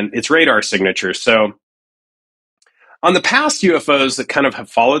 and its radar signature. So on the past UFOs that kind of have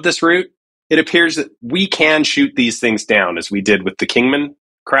followed this route, it appears that we can shoot these things down, as we did with the Kingman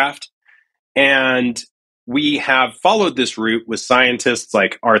craft. And we have followed this route with scientists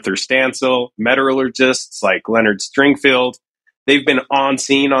like Arthur Stancil, metallurgists like Leonard Stringfield. They've been on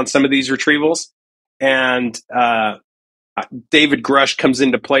scene on some of these retrievals. And David Grush comes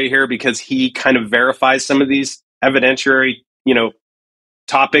into play here because he kind of verifies some of these evidentiary,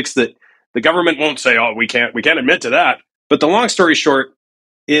 topics that the government won't say, oh, we can't admit to that. But the long story short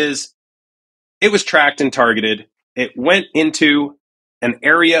is it was tracked and targeted. It went into an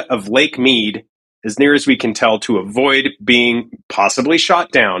area of Lake Mead, as near as we can tell, to avoid being possibly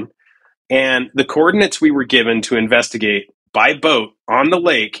shot down. And the coordinates we were given to investigate by boat on the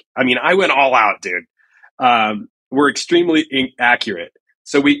lake, I mean, I went all out, dude, were extremely accurate.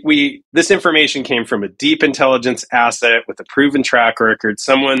 So this information came from a deep intelligence asset with a proven track record.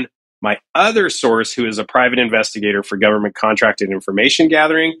 Someone, my other source, who is a private investigator for government contracted information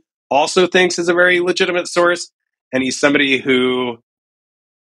gathering, also thinks is a very legitimate source. And he's somebody who,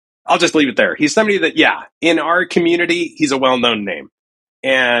 I'll just leave it there. He's somebody that, in our community, he's a well-known name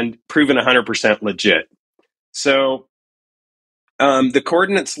and proven 100% legit. So the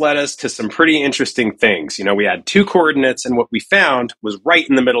coordinates led us to some pretty interesting things. We had 2 coordinates, and what we found was right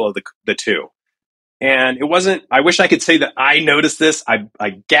in the middle of the 2. And it wasn't, I wish I could say that I noticed this.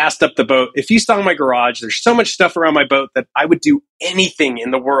 I gassed up the boat. If you saw my garage, there's so much stuff around my boat that I would do anything in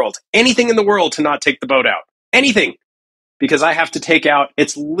the world to not take the boat out. Anything. Because I have to take out,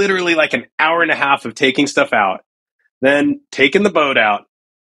 it's literally like an hour and a half of taking stuff out, then taking the boat out,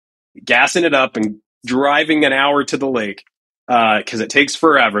 gassing it up, and driving an hour to the lake because it takes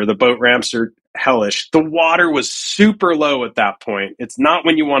forever. The boat ramps are hellish. The water was super low at that point. It's not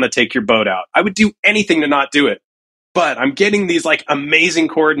when you want to take your boat out. I would do anything to not do it. But I'm getting these like amazing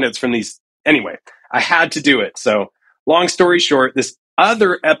coordinates from these. Anyway, I had to do it. So long story short, this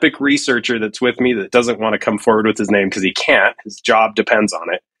other epic researcher that's with me that doesn't want to come forward with his name because he can't, his job depends on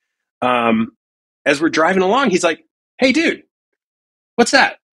it. As we're driving along, he's like, hey, dude, what's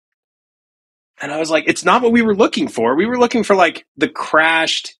that? And I was like, it's not what we were looking for. We were looking for like the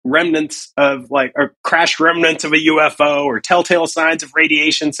crashed remnants of or crashed remnants of a UFO or telltale signs of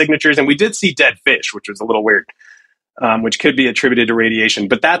radiation signatures. And we did see dead fish, which was a little weird, which could be attributed to radiation.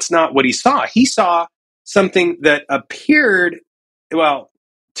 But that's not what he saw. He saw something that appeared,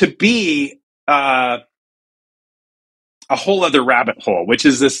 to be a whole other rabbit hole, which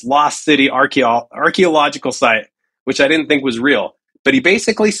is this Lost City archaeological site, which I didn't think was real. But he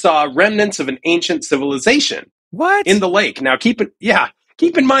basically saw remnants of an ancient civilization. What? In the lake. Now, keep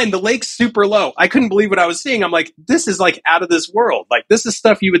in mind, the lake's super low. I couldn't believe what I was seeing. I'm like, this is like out of this world. Like, this is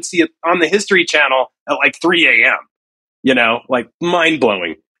stuff you would see on the History Channel at like 3 a.m., like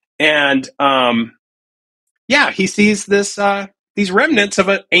mind-blowing. And, he sees these remnants of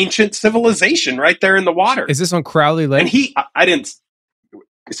an ancient civilization right there in the water. Is this on Crowley Lake? And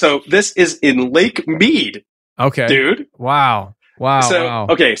so this is in Lake Mead. Okay. Dude. Wow. Wow.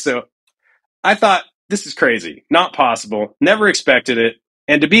 Okay, so I thought, this is crazy. Not possible. Never expected it.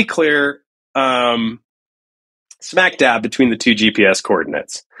 And to be clear, smack dab between the 2 GPS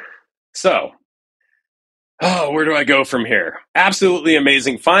coordinates. So, where do I go from here? Absolutely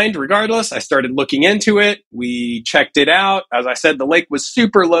amazing find. Regardless, I started looking into it. We checked it out. As I said, the lake was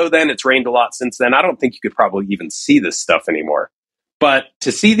super low then. It's rained a lot since then. I don't think you could probably even see this stuff anymore. But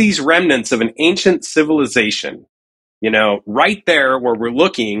to see these remnants of an ancient civilization, right there where we're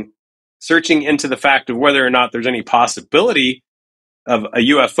looking, searching into the fact of whether or not there's any possibility of a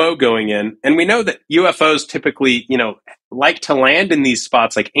UFO going in. And we know that UFOs typically, like to land in these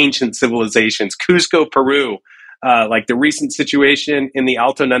spots like ancient civilizations, Cusco, Peru, like the recent situation in the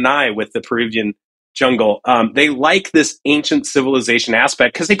Alto Nanay with the Peruvian jungle. They like this ancient civilization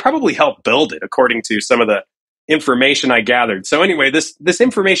aspect because they probably helped build it, according to some of the information I gathered. So anyway, this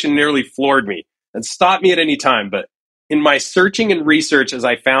information nearly floored me, and stop me at any time. But in my searching and research, as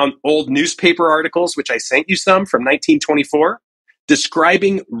I found old newspaper articles, which I sent you some from 1924,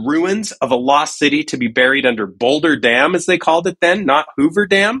 describing ruins of a lost city to be buried under Boulder Dam, as they called it then, not Hoover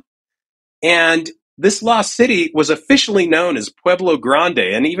Dam. And this lost city was officially known as Pueblo Grande,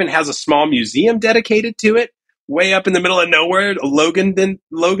 and even has a small museum dedicated to it, way up in the middle of nowhere,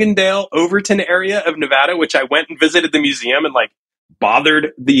 Logandale, Overton area of Nevada, which I went and visited the museum and like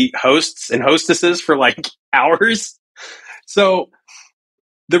bothered the hosts and hostesses for like hours. So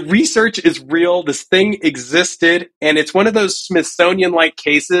the research is real. This thing existed, and it's one of those Smithsonian-like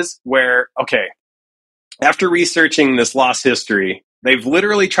cases where, okay, after researching this lost history, they've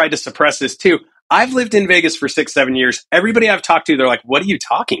literally tried to suppress this too. I've lived in Vegas for 6-7 years. Everybody I've talked to, they're like, what are you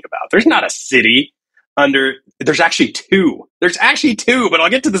talking about? There's not a city under, there's actually two. There's actually two, but I'll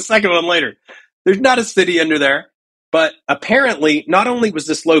get to the second one later. There's not a city under there. But apparently, not only was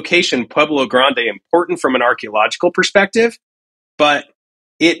this location, Pueblo Grande, important from an archaeological perspective, but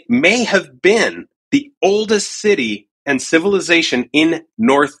it may have been the oldest city and civilization in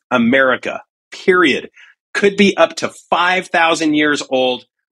North America, period. Could be up to 5,000 years old,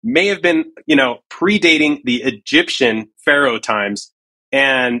 may have been, predating the Egyptian pharaoh times.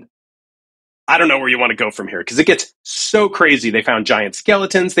 And I don't know where you want to go from here because it gets so crazy. They found giant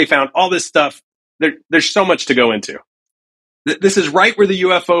skeletons. They found all this stuff. There's so much to go into. This is right where the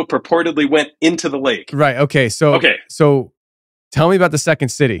UFO purportedly went into the lake. Right. Okay. So tell me about the second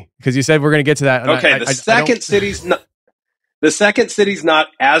city, because you said we're going to get to that. Okay. The second city's not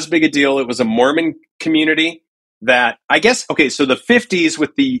as big a deal. It was a Mormon community that I guess, okay, so the 50s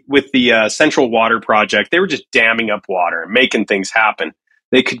with the Central Water Project, they were just damming up water and making things happen.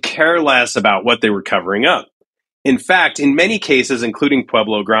 They could care less about what they were covering up. In fact, in many cases, including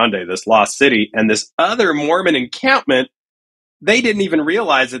Pueblo Grande, this lost city, and this other Mormon encampment, they didn't even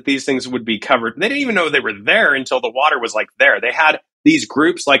realize that these things would be covered. They didn't even know they were there until the water was like there. They had these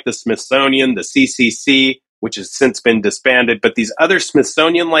groups like the Smithsonian, the CCC, which has since been disbanded, but these other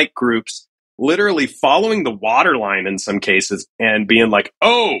Smithsonian-like groups literally following the water line in some cases and being like,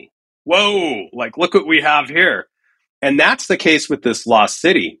 oh, whoa, like, look what we have here. And that's the case with this lost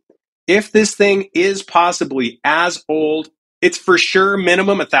city. If this thing is possibly as old, it's for sure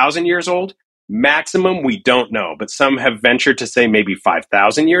minimum 1,000 years old. Maximum, we don't know, but some have ventured to say maybe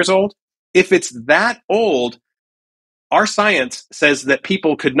 5,000 years old. If it's that old, our science says that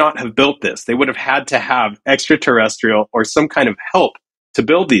people could not have built this. They would have had to have extraterrestrial or some kind of help to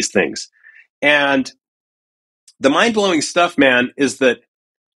build these things. And the mind-blowing stuff, man, is that,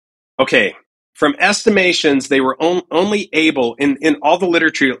 okay, from estimations, they were only able, in all the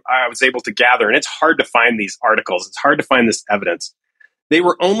literature I was able to gather, and it's hard to find these articles, it's hard to find this evidence, they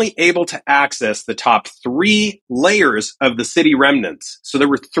were only able to access the top 3 layers of the city remnants. So there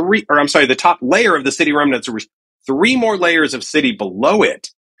were the top layer of the city remnants, there was 3 more layers of city below it.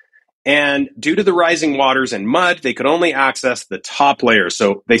 And due to the rising waters and mud, they could only access the top layer.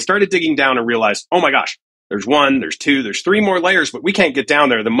 So they started digging down and realized, oh my gosh, there's 1, there's 2, there's 3 more layers, but we can't get down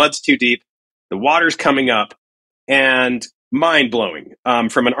there. The mud's too deep. The water's coming up, and mind-blowing.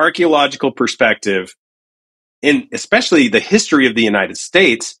 From an archaeological perspective, in especially the history of the United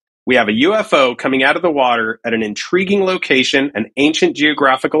States, we have a UFO coming out of the water at an intriguing location, an ancient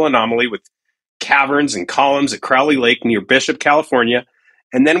geographical anomaly with caverns and columns at Crowley Lake near Bishop, California.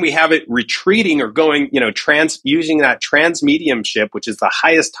 And then we have it retreating or going, using that transmediumship, which is the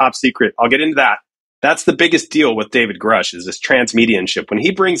highest top secret. I'll get into that. That's the biggest deal with David Grush, is this transmediumship. When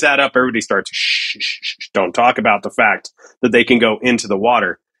he brings that up, everybody starts, shh, don't talk about the fact that they can go into the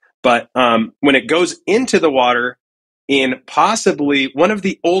water. But when it goes into the water in possibly one of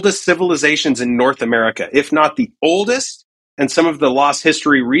the oldest civilizations in North America, if not the oldest, and some of the lost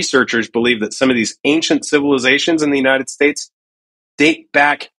history researchers believe that some of these ancient civilizations in the United States date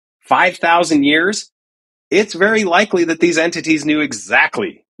back 5,000 years, it's very likely that these entities knew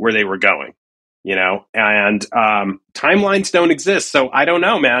exactly where they were going. And timelines don't exist. So I don't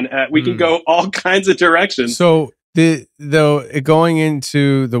know, man. We can go all kinds of directions. So going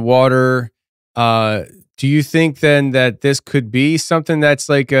into the water, do you think then that this could be something that's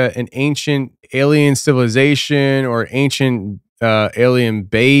like an ancient alien civilization or ancient alien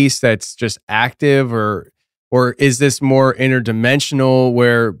base that's just active, or is this more interdimensional,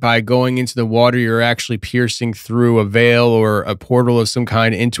 where by going into the water, you're actually piercing through a veil or a portal of some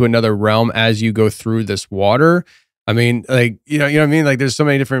kind into another realm as you go through this water? I mean, like, you know what I mean? Like, there's so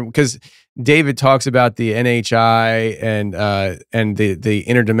many different, because David talks about the NHI and the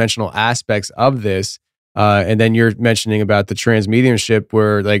interdimensional aspects of this. And then you're mentioning about the transmediumship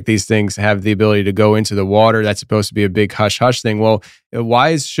where like these things have the ability to go into the water. That's supposed to be a big hush hush thing. Well,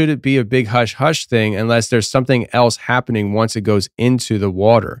 why should it be a big hush hush thing unless there's something else happening once it goes into the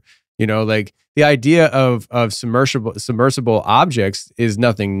water? You know, like the idea of submersible objects is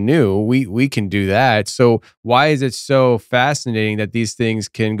nothing new. We can do that. So why is it so fascinating that these things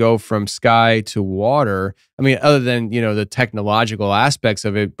can go from sky to water? I mean, other than, you know, the technological aspects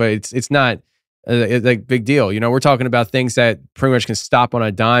of it, but it's not like big deal. You know, we're talking about things that pretty much can stop on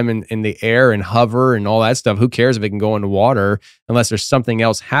a dime in the air and hover and all that stuff. Who cares if it can go into water unless there's something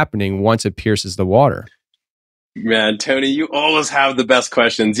else happening once it pierces the water? Man, Tony, you always have the best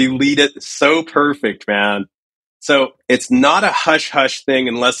questions. You lead it so perfect, man. So it's not a hush hush thing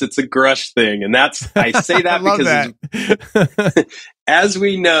unless it's a grush thing. And that's, I say that because as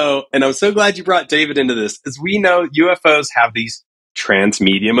we know, and I'm so glad you brought David into this, as we know, UFOs have these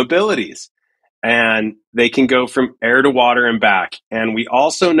transmedium abilities and they can go from air to water and back. And we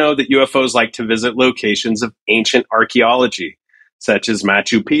also know that UFOs like to visit locations of ancient archaeology, such as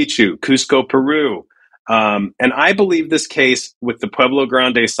Machu Picchu, Cusco, Peru. And I believe this case with the Pueblo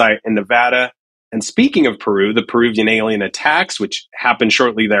Grande site in Nevada. And speaking of Peru, the Peruvian alien attacks, which happened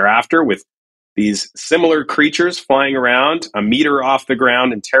shortly thereafter with these similar creatures flying around a meter off the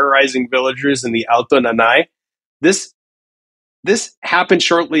ground and terrorizing villagers in the Alto Nanay. This happened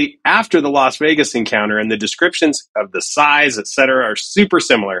shortly after the Las Vegas encounter, and the descriptions of the size, etc., are super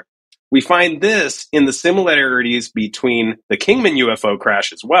similar. We find this in the similarities between the Kingman UFO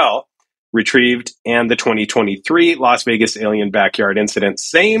crash as well, retrieved, and the 2023 Las Vegas alien backyard incident.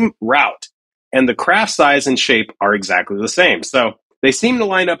 Same route. And the craft size and shape are exactly the same. So they seem to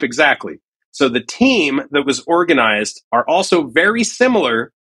line up exactly. So the team that was organized are also very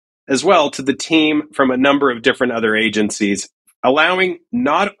similar as well to the team from a number of different other agencies, allowing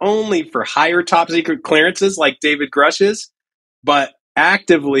not only for higher top secret clearances like David Grush's, but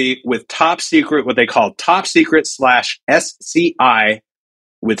actively with top secret, what they call top secret / SCI,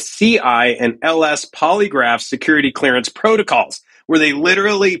 with CI and LS polygraph security clearance protocols, where they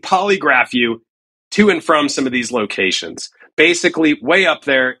literally polygraph you to and from some of these locations. Basically, way up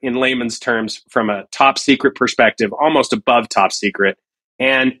there in layman's terms from a top secret perspective, almost above top secret,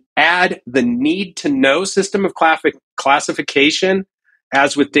 and add the need to know system of classification,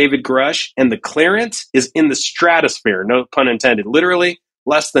 as with David Grush, and the clearance is in the stratosphere, no pun intended. Literally,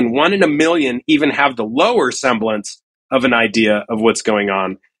 less than 1 in a million even have the lower semblance of an idea of what's going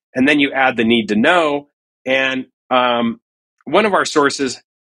on. And then you add the need to know. And one of our sources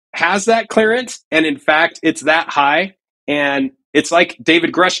has that clearance. And in fact, it's that high. And it's like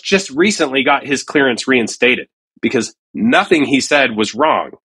David Grush just recently got his clearance reinstated because nothing he said was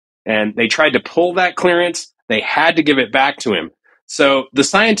wrong. And they tried to pull that clearance. They had to give it back to him. So the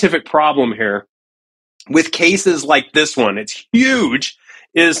scientific problem here with cases like this one, it's huge,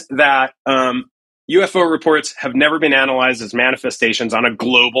 is that UFO reports have never been analyzed as manifestations on a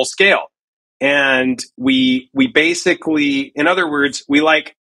global scale. And we basically, in other words, we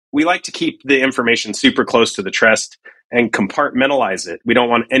like to keep the information super close to the chest and compartmentalize it. We don't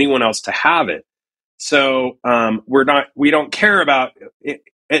want anyone else to have it. So we don't care about it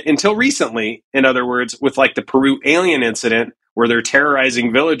until recently, in other words, with like the Peru alien incident where they're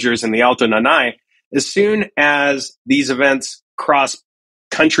terrorizing villagers in the Alto Nanay. As soon as these events cross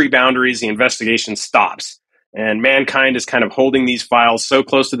country boundaries, the investigation stops. And mankind is kind of holding these files so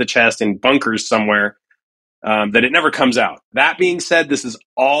close to the chest in bunkers somewhere that it never comes out. That being said, this is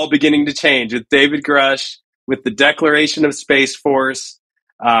all beginning to change with David Grush, with the Declaration of Space Force,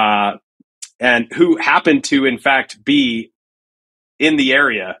 and who happened to, in fact, be in the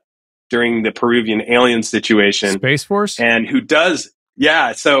area during the Peruvian alien situation. Space Force? And who does,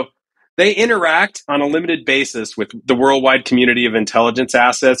 yeah, so they interact on a limited basis with the worldwide community of intelligence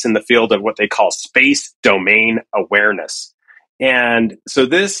assets in the field of what they call space domain awareness. And so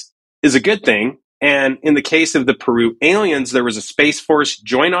this is a good thing. And in the case of the Peru aliens, there was a Space Force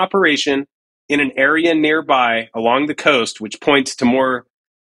joint operation in an area nearby along the coast, which points to more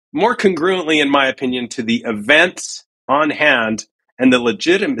congruently, in my opinion, to the events on hand and the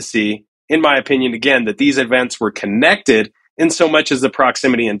legitimacy, in my opinion, again, that these events were connected in so much as the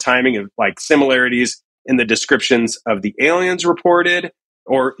proximity and timing of like similarities in the descriptions of the aliens reported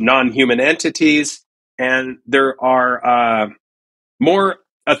or non-human entities. And there are more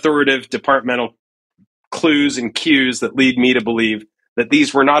authoritative departmental clues and cues that lead me to believe that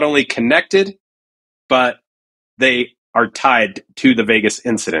these were not only connected, but they are tied to the Vegas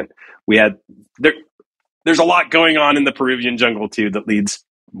incident. There's a lot going on in the Peruvian jungle too that leads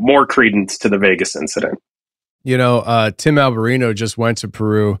more credence to the Vegas incident. You know, Tim Alberino just went to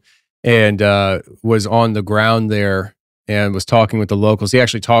Peru and was on the ground there and was talking with the locals. He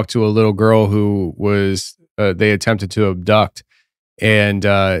actually talked to a little girl who was they attempted to abduct, and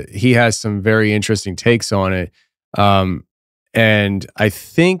he has some very interesting takes on it. And I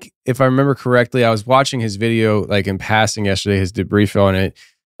think, if I remember correctly, I was watching his video like in passing yesterday, his debrief on it.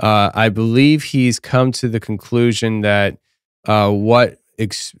 I believe he's come to the conclusion that what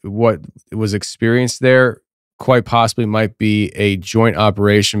was experienced there quite possibly might be a joint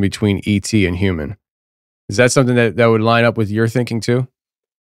operation between ET and human. Is that something that would line up with your thinking too?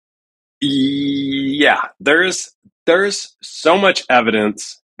 Yeah, there's so much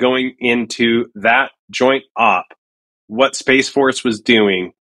evidence going into that joint op, what Space Force was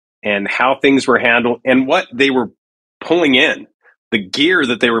doing and how things were handled and what they were pulling in, the gear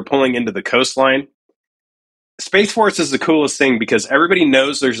that they were pulling into the coastline. Space Force is the coolest thing because everybody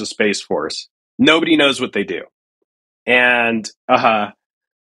knows there's a Space Force. Nobody knows what they do. And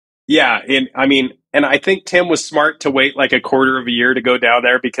yeah, and I think Tim was smart to wait like a quarter of a year to go down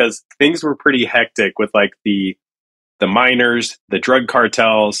there because things were pretty hectic with like the miners, the drug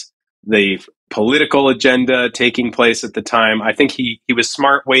cartels, the political agenda taking place at the time. I think he was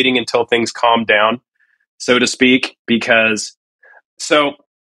smart waiting until things calmed down, so to speak, because so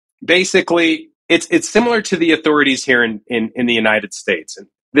basically it's similar to the authorities here in the United States. And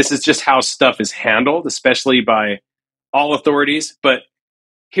this is just how stuff is handled, especially by all authorities. But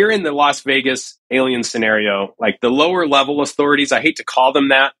here in the Las Vegas alien scenario, like the lower level authorities, I hate to call them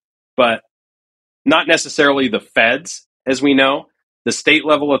that, but not necessarily the feds, as we know. The state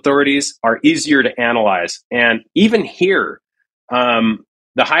level authorities are easier to analyze. And even here, the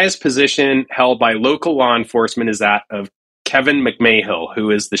highest position held by local law enforcement is that of Kevin McMahill,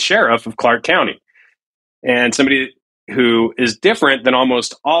 who is the sheriff of Clark County, and somebody who is different than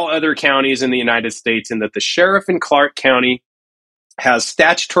almost all other counties in the United States in that the sheriff in Clark County has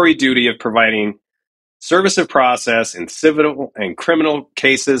statutory duty of providing service of process in civil and criminal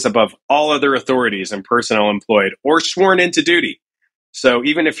cases above all other authorities and personnel employed or sworn into duty. So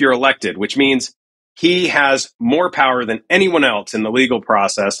even if you're elected, which means he has more power than anyone else in the legal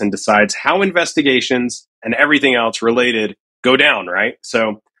process and decides how investigations and everything else related go down, right?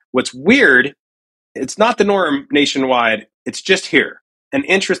 So what's weird, it's not the norm nationwide, it's just here. And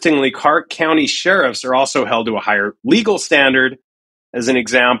interestingly, Clark County sheriffs are also held to a higher legal standard. As an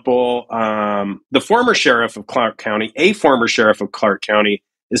example, the former sheriff of Clark County,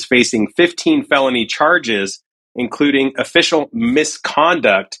 is facing 15 felony charges, including official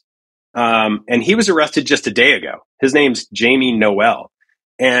misconduct. And he was arrested just a day ago. His name's Jamie Noel.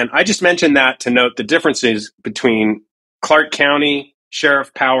 And I just mentioned that to note the differences between Clark County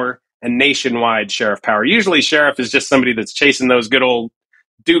sheriff power and nationwide sheriff power. Usually sheriff is just somebody that's chasing those good old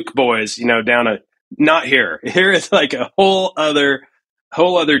Duke boys, down not here. Here is like a whole other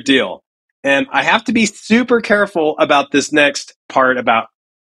deal. And I have to be super careful about this next part about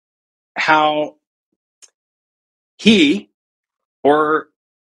how he or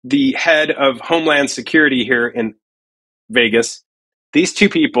the head of Homeland Security here in Vegas, these two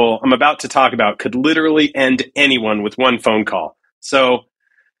people I'm about to talk about could literally end anyone with one phone call. So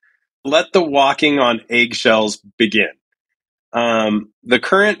let the walking on eggshells begin. The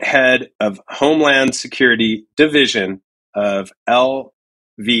current head of Homeland Security Division of LVMPD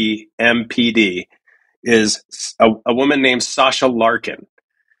is a woman named Sasha Larkin.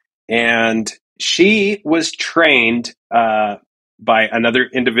 And she was trained by another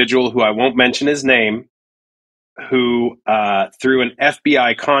individual who I won't mention his name, who through an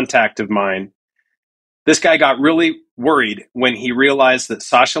FBI contact of mine, this guy got really worried when he realized that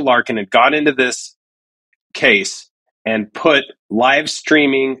Sasha Larkin had got into this case and put live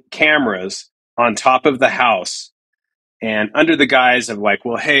streaming cameras on top of the house, and under the guise of like,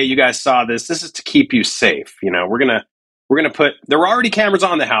 well, hey, you guys saw this. This is to keep you safe. We're gonna put. There were already cameras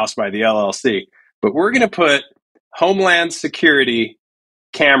on the house by the LLC, but we're gonna put Homeland Security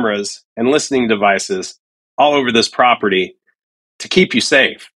cameras and listening devices all over this property to keep you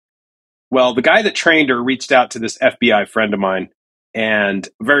safe. Well, the guy that trained her reached out to this FBI friend of mine, and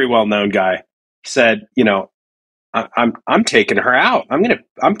a very well-known guy. He said, I'm taking her out.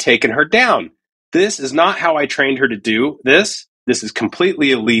 I'm taking her down. This is not how I trained her to do this. This is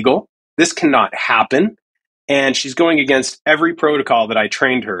completely illegal. This cannot happen. And she's going against every protocol that I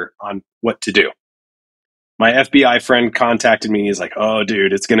trained her on what to do. My FBI friend contacted me. He's like, oh,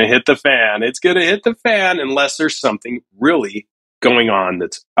 dude, it's going to hit the fan. It's going to hit the fan unless there's something really going on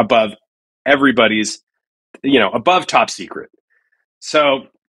that's above everybody's, above top secret. So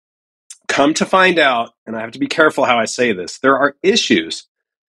come to find out, and I have to be careful how I say this, there are issues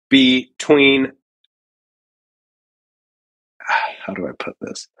between, how do I put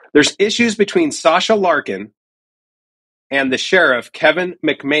this? There's issues between Sasha Larkin and the sheriff, Kevin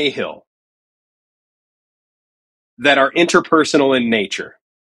McMahill, that are interpersonal in nature.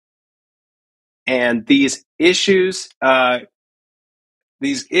 And these issues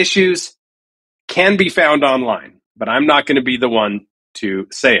can be found online, but I'm not going to be the one to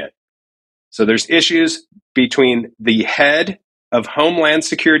say it. So there's issues between the head of Homeland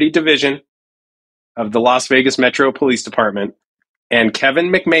Security Division of the Las Vegas Metro Police Department and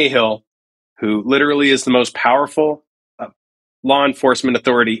Kevin McMahill, who literally is the most powerful law enforcement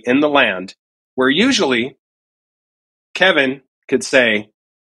authority in the land, where usually Kevin could say,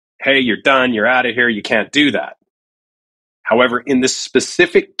 hey, you're done, you're out of here, you can't do that. However, in this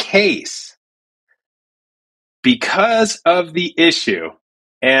specific case, because of the issue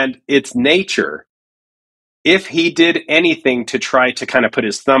and its nature, if he did anything to try to kind of put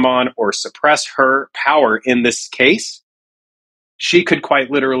his thumb on or suppress her power in this case, she could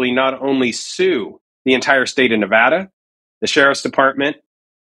quite literally not only sue the entire state of Nevada, the sheriff's department,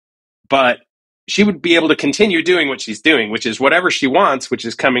 but she would be able to continue doing what she's doing, which is whatever she wants, which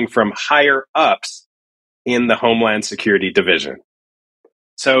is coming from higher ups in the Homeland Security Division.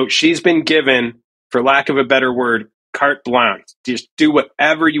 So she's been given, for lack of a better word, carte blanche. Just do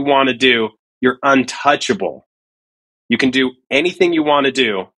whatever you want to do. You're untouchable. You can do anything you want to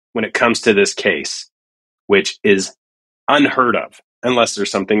do when it comes to this case, which is unheard of unless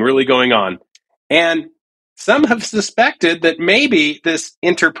there's something really going on. And some have suspected that maybe this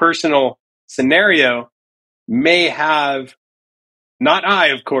interpersonal scenario may have, not I,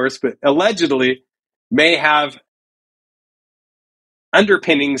 of course, but allegedly may have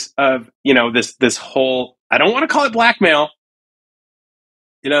underpinnings of, this whole, I don't want to call it blackmail,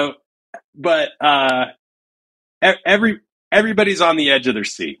 but everybody's on the edge of their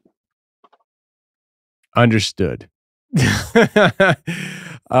seat. Understood.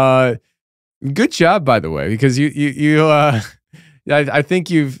 Good job, by the way, because I think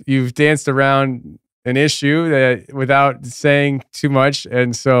you've danced around an issue that without saying too much,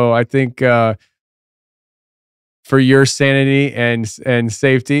 and so I think for your sanity and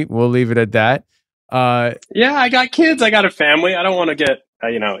safety, we'll leave it at that. Yeah, I got kids, I got a family. I don't want to get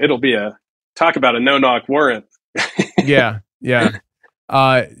it'll be talk about a no-knock warrant. Yeah. You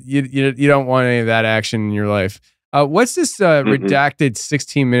don't want any of that action in your life. What's this redacted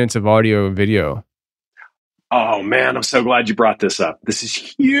 16 minutes of audio and video? Oh, man, I'm so glad you brought this up. This is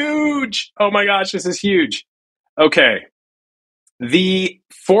huge. Oh, my gosh, this is huge. Okay. The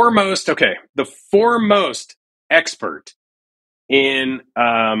foremost expert in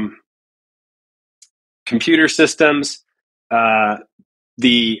computer systems,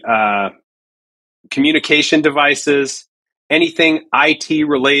 the communication devices, anything IT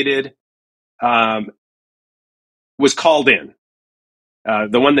related, was called in.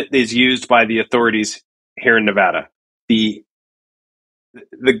 The one that is used by the authorities here in Nevada. The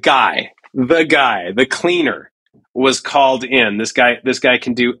cleaner was called in. This guy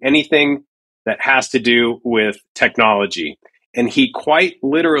can do anything that has to do with technology. And he quite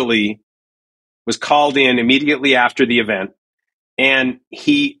literally was called in immediately after the event. And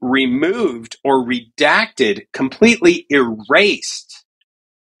he removed or redacted, completely erased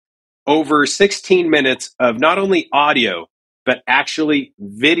over 16 minutes of not only audio, but actually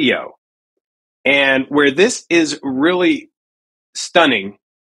video. And where this is really stunning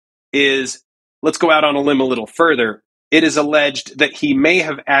is, let's go out on a limb a little further. It is alleged that he may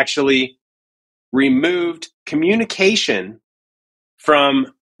have actually removed communication from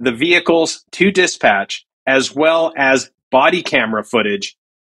the vehicles to dispatch, as well as body camera footage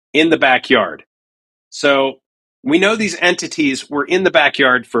in the backyard. So we know these entities were in the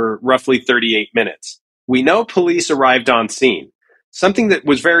backyard for roughly 38 minutes. We know police arrived on scene. Something that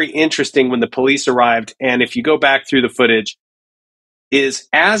was very interesting when the police arrived, and if you go back through the footage, is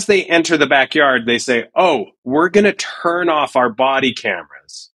as they enter the backyard, they say, oh, we're going to turn off our body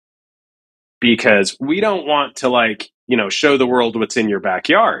cameras because we don't want to show the world what's in your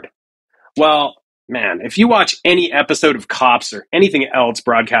backyard. Well, man, if you watch any episode of Cops or anything else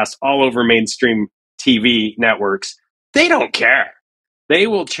broadcast all over mainstream TV networks, they don't care. They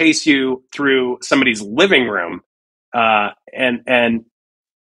will chase you through somebody's living room. And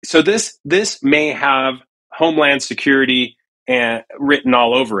so this may have Homeland Security written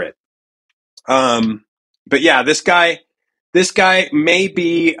all over it. But yeah, this guy may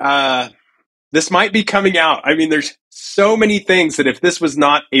be, this might be coming out. I mean, there's so many things that if this was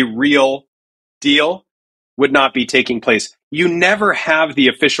not a real deal, would not be taking place. You never have the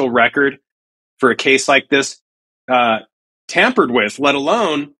official record for a case like this tampered with, let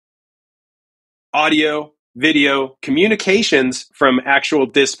alone audio, video, communications from actual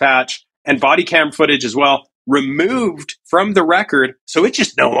dispatch, and body cam footage as well, removed from the record, so it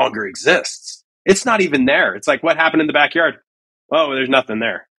just no longer exists. It's not even there. It's like, what happened in the backyard? Oh, there's nothing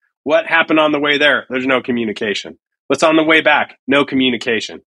there. What happened on the way there? There's no communication. What's on the way back? No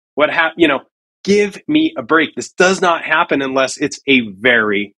communication. What happened? Give me a break. This does not happen unless it's a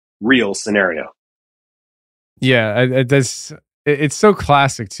very real scenario. Yeah, it's so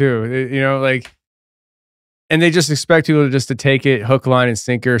classic too. Like, and they just expect people to take it hook, line, and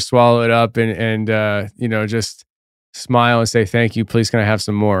sinker, swallow it up, and just smile and say thank you. Please, can I have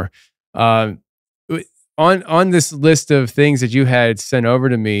some more? On this list of things that you had sent over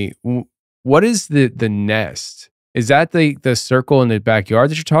to me, what is the nest? Is that the circle in the backyard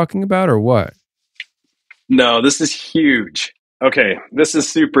that you're talking about, or what? No, this is huge. Okay, this is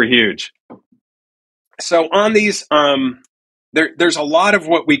super huge. So on these, there's a lot of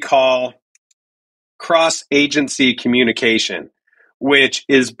what we call cross-agency communication, which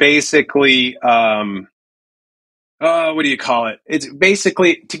is basically, what do you call it? It's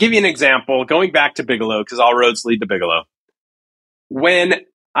basically, to give you an example, going back to Bigelow, because all roads lead to Bigelow. When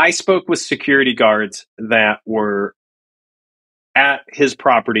I spoke with security guards that were at his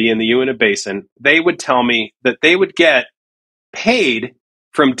property in the Uinta Basin, they would tell me that they would get paid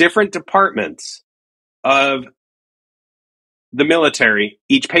from different departments of the military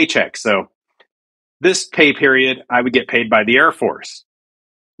each paycheck. So this pay period, I would get paid by the Air Force.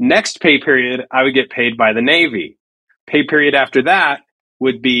 Next pay period, I would get paid by the Navy. Pay period after that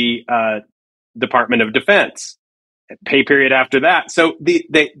would be Department of Defense. Pay period after that. So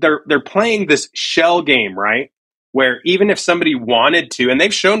they're playing this shell game, right? Where even if somebody wanted to, and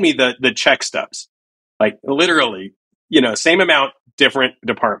they've shown me the check stubs, like literally, same amount, different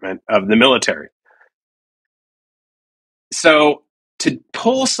department of the military. So to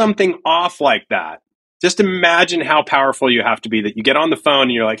pull something off like that, just imagine how powerful you have to be that you get on the phone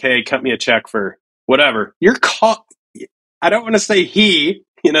and you're like, hey, cut me a check for whatever. I don't want to say he,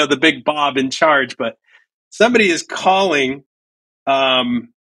 the big Bob in charge, but somebody is calling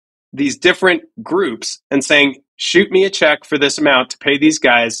these different groups and saying, shoot me a check for this amount to pay these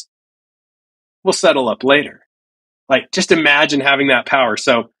guys. We'll settle up later. Like, just imagine having that power.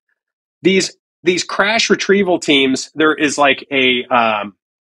 So these crash retrieval teams, there is like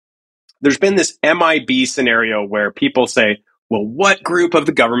there's been this MIB scenario where people say, well, what group of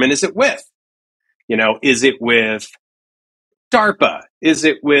the government is it with? Is it with DARPA? Is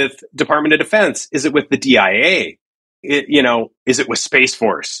it with Department of Defense? Is it with the DIA? Is it with Space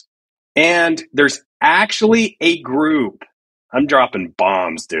Force? And there's actually a group. I'm dropping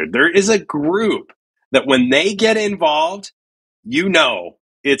bombs, dude. There is a group that when they get involved,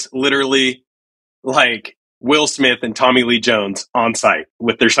 it's literally like Will Smith and Tommy Lee Jones on site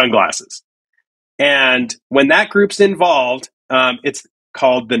with their sunglasses. And when that group's involved, it's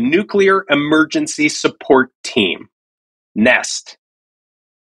called the Nuclear Emergency Support Team, NEST.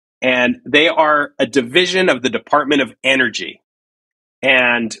 And they are a division of the Department of Energy.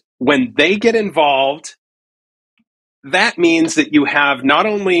 And when they get involved, that means that you have not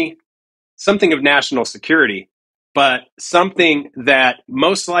only something of national security, but something that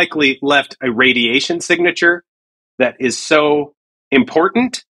most likely left a radiation signature that is so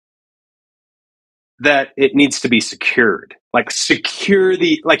important that it needs to be secured. Like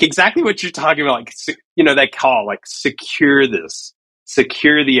exactly what you're talking about. They call secure this,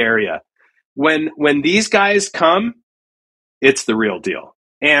 secure the area. When these guys come, it's the real deal.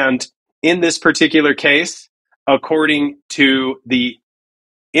 And in this particular case, according to the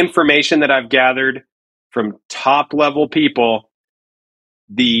information that I've gathered from top level people,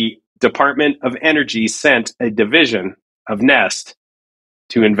 the Department of Energy sent a division of NEST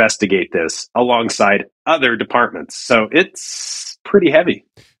to investigate this alongside other departments. So it's pretty heavy.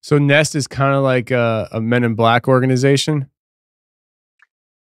 So NEST is kind of like a Men in Black organization?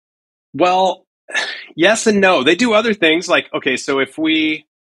 Well, yes and no. They do other things like, okay, so if we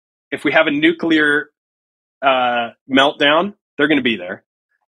have a nuclear meltdown, they're going to be there.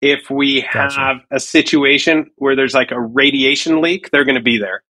 If we have a situation where there's like a radiation leak, they're going to be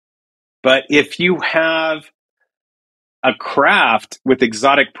there. But if you have a craft with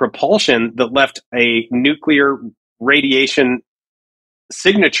exotic propulsion that left a nuclear radiation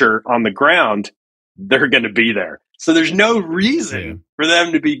signature on the ground, they're going to be there. So there's no reason for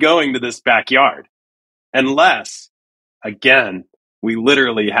them to be going to this backyard unless, again, we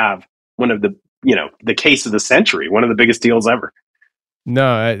literally have one of the case of the century, one of the biggest deals ever.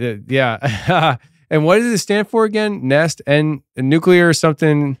 No, yeah. And what does it stand for again? NEST and nuclear or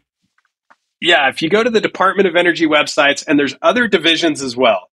something? Yeah, if you go to the Department of Energy websites, and there's other divisions as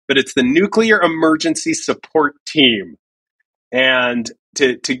well. but it's the Nuclear Emergency Support Team. And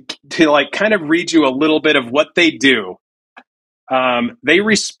to like kind of read you a little bit of what they do, they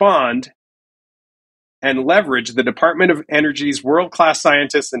respond and leverage the Department of Energy's world-class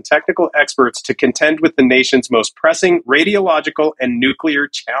scientists and technical experts to contend with the nation's most pressing radiological and nuclear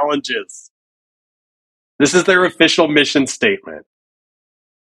challenges. This is their official mission statement.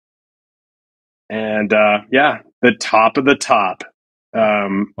 And yeah, the top of the top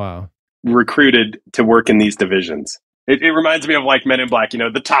Wow. recruited to work in these divisions. It reminds me of like Men in Black, you know,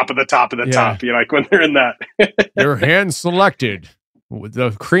 the top of the top of the top. You know, like when they're in that. Your hand selected with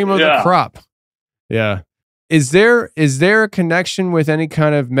the cream of the Yeah. crop. Yeah. Is there a connection with any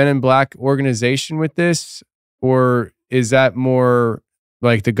kind of Men in Black organization with this? Or is that more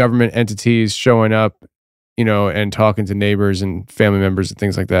like the government entities showing up, you know, and talking to neighbors and family members and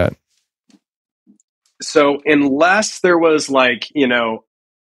things like that? So unless there was like, you know,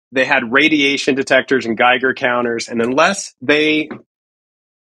 they had radiation detectors and Geiger counters, and unless they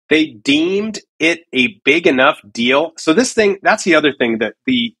deemed it a big enough deal. So this thing, that's the other thing, that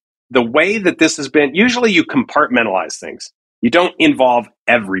the way that this has been, usually you compartmentalize things. You don't involve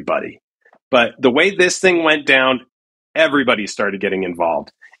everybody. But the way this thing went down, everybody started getting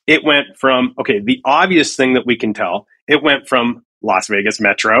involved. It went from, okay, the obvious thing that we can tell, it went from Las Vegas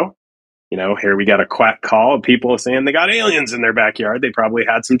Metro. You know, here we got a quack call of people saying they got aliens in their backyard. They probably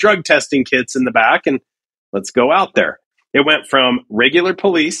had some drug testing kits in the back, and let's go out there. It went from regular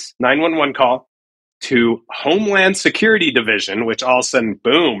police, 911 call, to Homeland Security Division, which all of a sudden,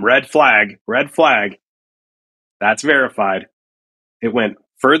 boom, red flag. That's verified. It went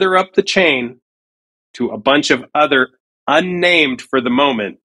further up the chain to a bunch of other unnamed for the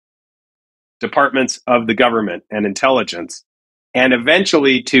moment departments of the government and intelligence, and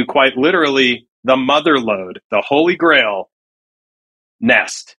eventually to quite literally the mother lode, the Holy Grail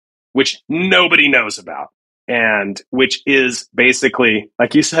nest, which nobody knows about, and which is basically,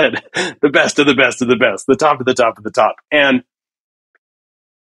 like you said, the best of the best of the best, the top of the top of the top. And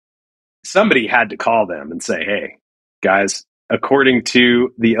somebody had to call them and say, hey, guys, according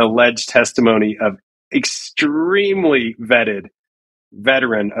to the alleged testimony of extremely vetted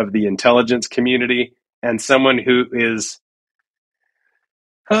veteran of the intelligence community and someone who is,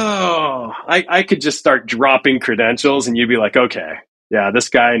 I could just start dropping credentials and you'd be like, okay, yeah, this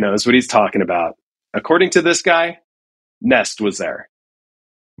guy knows what he's talking about. According to this guy, Nest was there.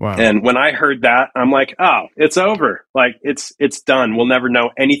 Wow. And when I heard that, I'm like, oh, it's over. Like it's done. We'll never know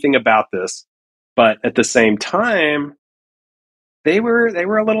anything about this. But at the same time, they were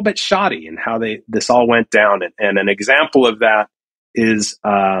a little bit shoddy in how this all went down. And an example of that is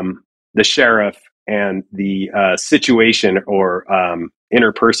the sheriff and the situation or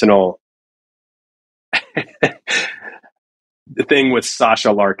interpersonal the thing with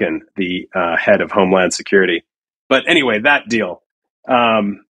Sasha Larkin, the head of Homeland Security. But anyway, that deal.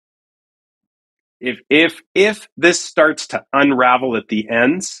 If this starts to unravel at the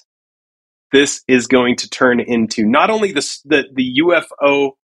ends, this is going to turn into not only the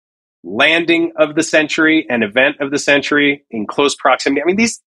UFO landing of the century and event of the century in close proximity. I mean,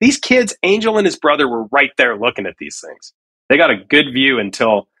 these kids, Angel and his brother, were right there looking at these things. They got a good view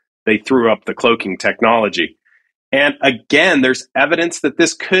until they threw up the cloaking technology. And again, there's evidence that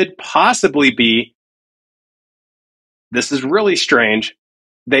this could possibly be, this is really strange.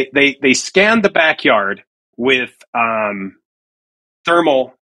 They scanned the backyard with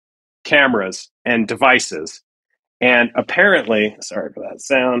thermal cameras and devices. And apparently, sorry for that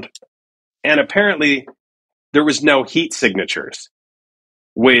sound, and apparently there was no heat signatures,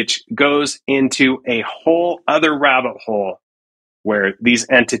 which goes into a whole other rabbit hole where these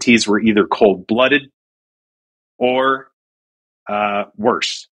entities were either cold-blooded or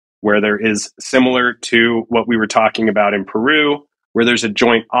worse, where there is similar to what we were talking about in Peru, where there's a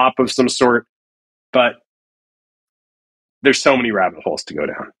joint op of some sort, but there's so many rabbit holes to go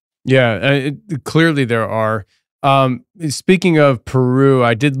down. Yeah, clearly there are. Speaking of Peru,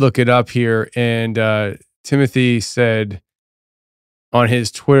 I did look it up here, and Timothy said on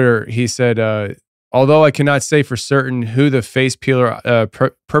his Twitter, he said, although I cannot say for certain who the face peeler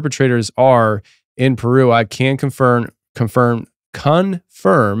perpetrators are in Peru, I can confirm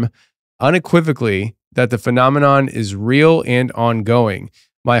unequivocally that the phenomenon is real and ongoing.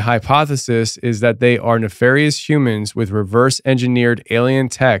 My hypothesis is that they are nefarious humans with reverse-engineered alien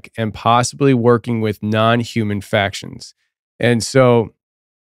tech and possibly working with non-human factions. And so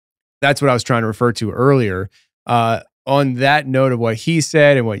that's what I was trying to refer to earlier. On that note of what he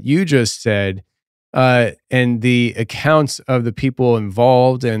said and what you just said, and the accounts of the people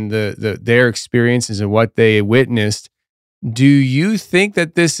involved and their experiences and what they witnessed, Do you think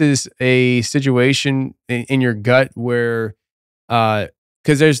that this is a situation in your gut where,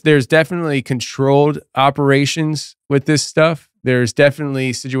 because there's definitely controlled operations with this stuff. There's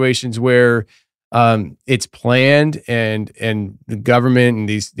definitely situations where it's planned and the government and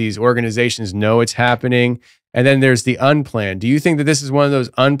these organizations know it's happening. And then there's the unplanned. Do you think that this is one of those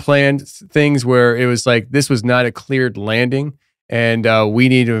unplanned things where it was like, this was not a cleared landing and we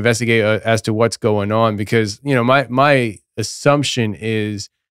need to investigate as to what's going on? Because, you know, my assumption is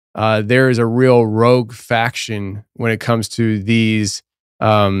there is a real rogue faction when it comes to these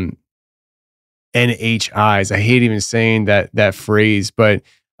NHIs. I hate even saying that phrase, but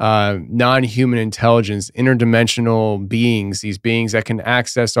non-human intelligence, interdimensional beings, these beings that can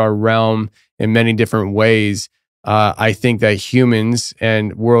access our realm in many different ways. I think that humans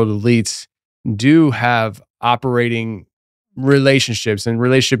and world elites do have operating relationships, and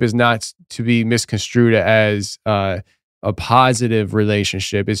relationship is not to be misconstrued as a positive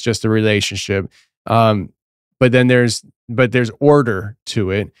relationship. It's just a relationship. But there's order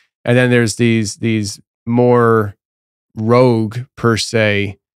to it. And then there's these more rogue per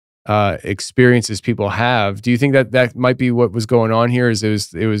se experiences people have. Do you think that might be what was going on here? Is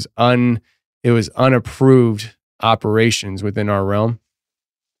it was unapproved operations within our realm?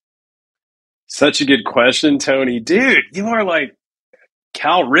 Such a good question, Tony. Dude, you are like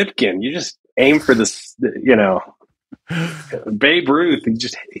Cal Ripken. You just aim for this, you know, Babe Ruth. You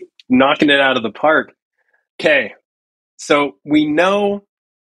just knocking it out of the park. Okay, so we know,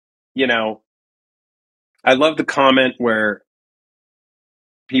 you know, I love the comment where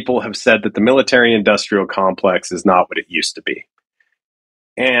people have said that the military-industrial complex is not what it used to be.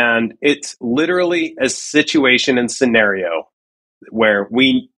 And it's literally a situation and scenario where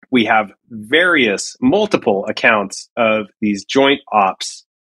we have multiple accounts of these joint ops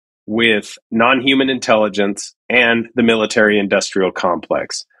with non-human intelligence and the military-industrial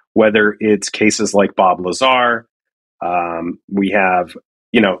complex, whether it's cases like Bob Lazar. We have,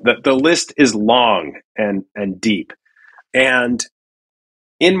 you know, the list is long and deep. And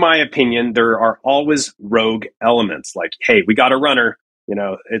in my opinion, there are always rogue elements like, hey, we got a runner, you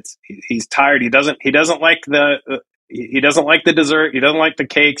know, he's tired. He doesn't like the dessert. He doesn't like the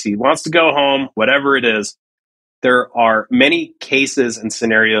cakes. He wants to go home, whatever it is. There are many cases and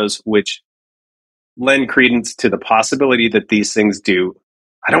scenarios which lend credence to the possibility that these things do.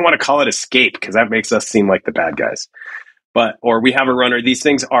 I don't want to call it escape because that makes us seem like the bad guys. Or we have a runner. These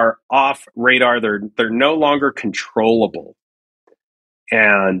things are off radar. They're no longer controllable.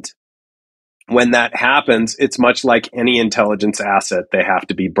 And when that happens, it's much like any intelligence asset. They have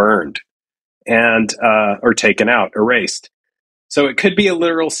to be burned and or taken out, erased. So it could be a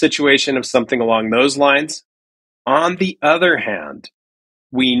literal situation of something along those lines. On the other hand,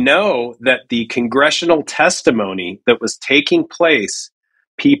 we know that the congressional testimony that was taking place,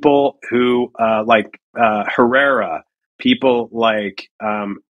 people who like Herrera, people like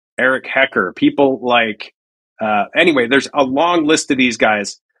Eric Hecker, people like, anyway, there's a long list of these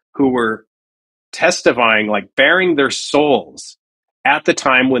guys who were testifying, like bearing their souls at the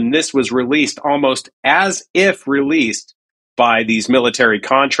time when this was released, almost as if released by these military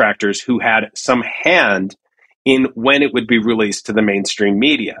contractors who had some hand in when it would be released to the mainstream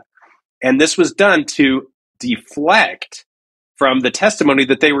media. And this was done to deflect from the testimony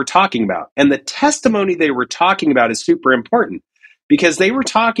that they were talking about. And the testimony they were talking about is super important because they were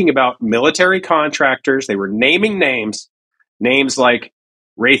talking about military contractors. They were naming names like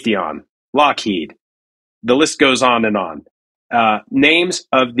Raytheon, Lockheed. The list goes on and on. Names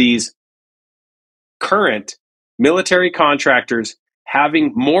of these current military contractors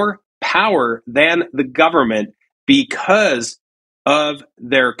having more power than the government because of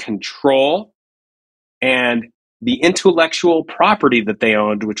their control and the intellectual property that they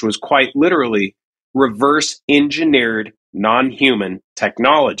owned, which was quite literally reverse engineered non-human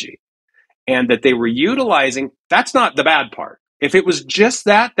technology. And that they were utilizing, that's not the bad part. If it was just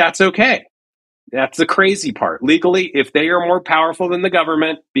that, that's okay. That's the crazy part. Legally, if they are more powerful than the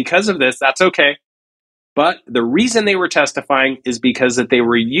government because of this, that's okay. But the reason they were testifying is because that they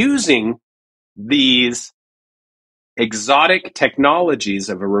were using these exotic technologies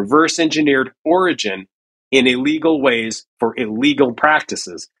of a reverse engineered origin in illegal ways for illegal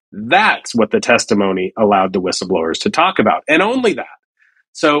practices. That's what the testimony allowed the whistleblowers to talk about, and only that.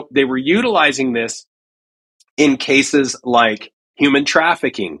 So they were utilizing this in cases like human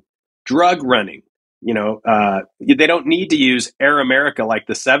trafficking, drug running. You know, they don't need to use Air America like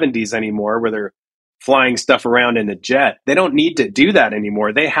the 70s anymore, where they're flying stuff around in a jet. They don't need to do that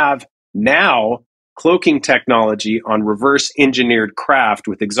anymore. They have now cloaking technology on reverse engineered craft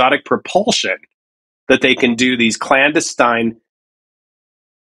with exotic propulsion that they can do these clandestine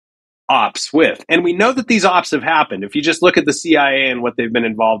ops with. And we know that these ops have happened. If you just look at the CIA and what they've been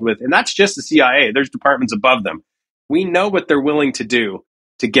involved with, and that's just the CIA, there's departments above them. We know what they're willing to do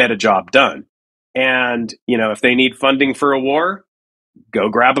to get a job done. And, you know, if they need funding for a war, go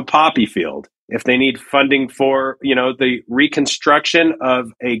grab a poppy field. If they need funding for, you know, the reconstruction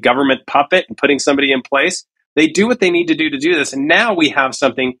of a government puppet and putting somebody in place, they do what they need to do this. And now we have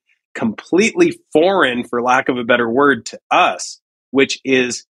something completely foreign, for lack of a better word, to us, which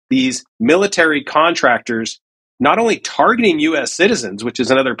is these military contractors not only targeting U.S. citizens, which is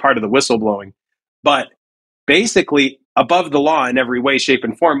another part of the whistleblowing, but basically above the law in every way, shape,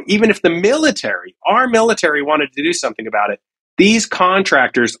 and form. Even if the military, our military, wanted to do something about it, these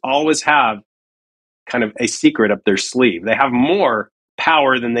contractors always have kind of a secret up their sleeve. They have more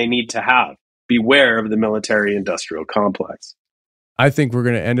power than they need to have. Beware of the military-industrial complex. I think we're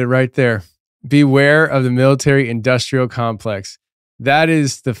going to end it right there. Beware of the military-industrial complex. That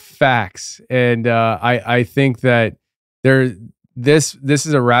is the facts. And I think that this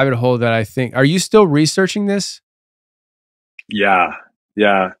is a rabbit hole that I think. Are you still researching this? Yeah.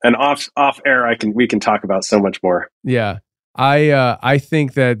 And off air, we can talk about so much more. Yeah. I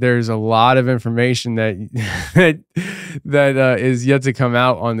think that there's a lot of information that is yet to come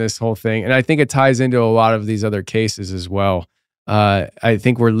out on this whole thing, and I think it ties into a lot of these other cases as well. I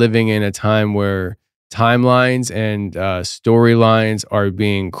think we're living in a time where timelines and storylines are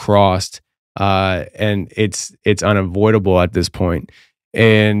being crossed, and it's unavoidable at this point.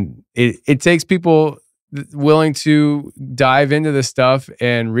 And it takes people willing to dive into this stuff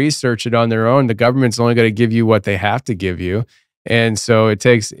and research it on their own. The government's only going to give you what they have to give you. And so it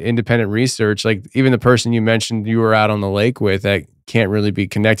takes independent research. Like even the person you mentioned you were out on the lake with that can't really be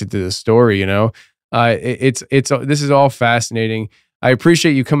connected to the story, you know? This is all fascinating. I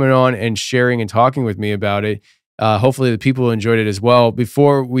appreciate you coming on and sharing and talking with me about it. Hopefully the people enjoyed it as well.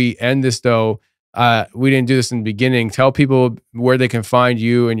 Before we end this though, we didn't do this in the beginning. Tell people where they can find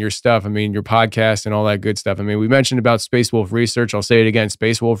you and your stuff. I mean, your podcast and all that good stuff. I mean, we mentioned about Space Wolf Research. I'll say it again,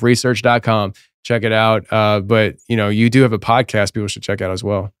 spacewolfresearch.com. Check it out. But you know, you do have a podcast people should check out as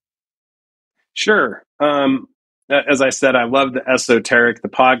well. Sure. As I said, I love the esoteric. The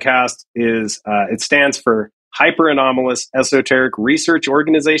podcast is, it stands for Hyper Anomalous Esoteric Research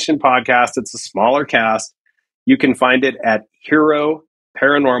Organization Podcast. It's a smaller cast. You can find it at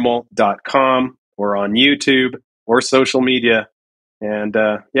heroparanormal.com or on YouTube or social media. And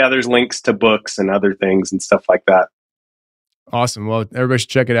there's links to books and other things and stuff like that. Awesome. Well, everybody should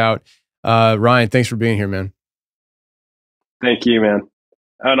check it out. Ryan, thanks for being here, man. Thank you, man.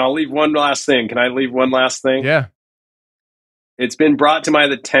 And I'll leave one last thing. Can I leave one last thing? Yeah. It's been brought to my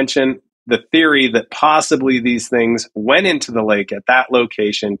attention, the theory that possibly these things went into the lake at that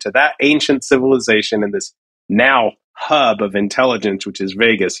location, to that ancient civilization and this now hub of intelligence, which is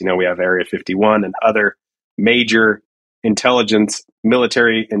Vegas. You know, we have Area 51 and other major intelligence,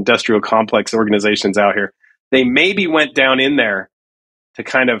 military, industrial complex organizations out here. They maybe went down in there to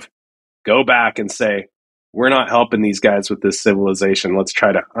kind of go back and say, we're not helping these guys with this civilization. Let's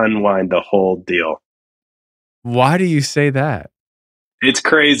try to unwind the whole deal. Why do you say that? It's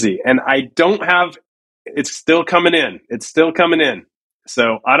crazy. And it's still coming in. It's still coming in.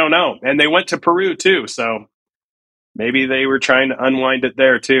 So I don't know. And they went to Peru too. So maybe they were trying to unwind it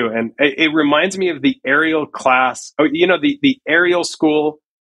there too. And it reminds me of the Ariel class. Oh, you know, the Ariel school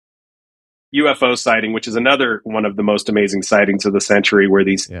UFO sighting, which is another one of the most amazing sightings of the century, where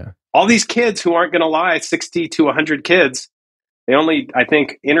all these kids who aren't going to lie, 60 to 100 kids, they only, I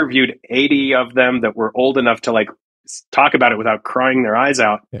think, interviewed 80 of them that were old enough to like talk about it without crying their eyes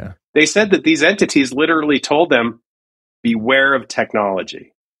out. Yeah. They said that these entities literally told them, beware of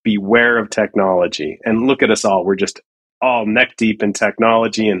technology, beware of technology. And look at us all. We're just all neck deep in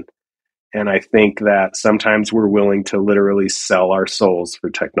technology. And I think that sometimes we're willing to literally sell our souls for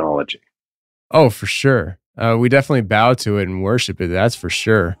technology. Oh, for sure. We definitely bow to it and worship it. That's for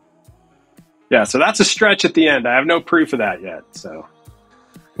sure. Yeah, so that's a stretch at the end. I have no proof of that yet. So,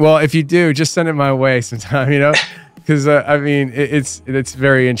 well, if you do, just send it my way sometime. You know, because I mean, it's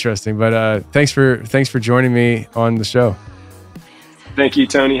very interesting. But thanks for joining me on the show. Thank you,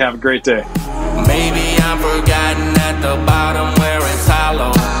 Tony. Have a great day. Maybe I'm forgotten at the bottom where it's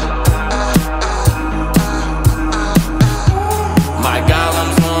hollow. My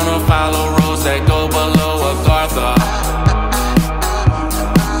golems wanna follow roads that go below Agartha.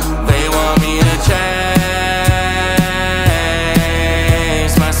 They want me to chase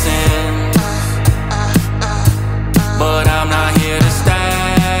my sins, but I'm not here to stay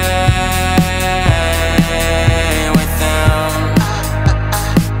with them.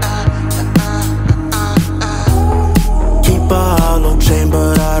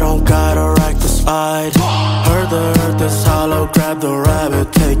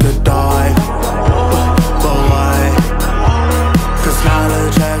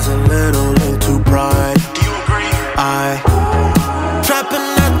 has a little into pride. Do you agree? Trapping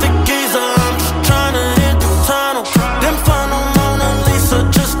at the gates, I'm just trying to hit the tunnel. Them funnel Mona Lisa,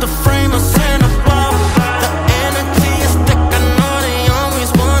 just a frame of sin above. The energy is thick, I know they always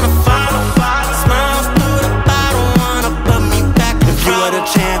wanna follow. Smiles through the bottle, wanna put me back in front. If you are the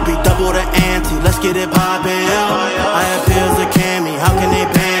champion, double the ante, let's get it poppin', yeah. I appear as a cammy, how can they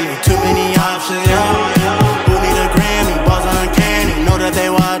ban me? Too many options, yeah. Who need a Grammy? Balls uncanny, know that they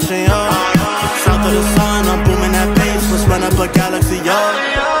watching, yeah. South of the sun, I'm booming that bass, let's run up a galaxy, yeah.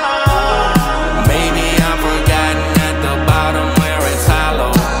 Maybe I'm forgotten at the bottom where it's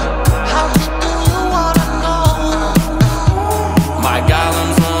hollow. How deep do you wanna know? My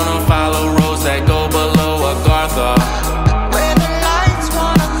golems wanna follow roads that go below Agartha. Where the lights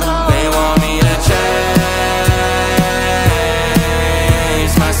wanna glow. They want me to chase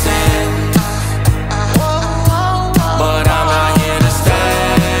my sins, but I'm not here to stay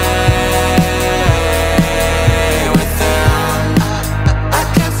with them. I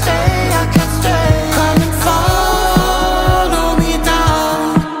can't stay. Come and follow me down.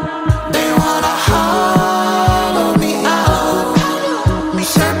 They wanna hollow me out.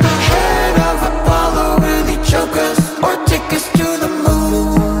 Serpent head of Apollo, really choke us or take us to the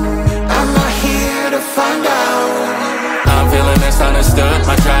moon. I'm not here to find out. I'm feeling misunderstood.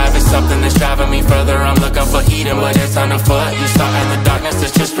 My drive is something that's driving me further. I'm looking for Eden, but it's underfoot. You start in the darkness,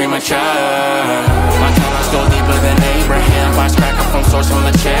 it's just premature.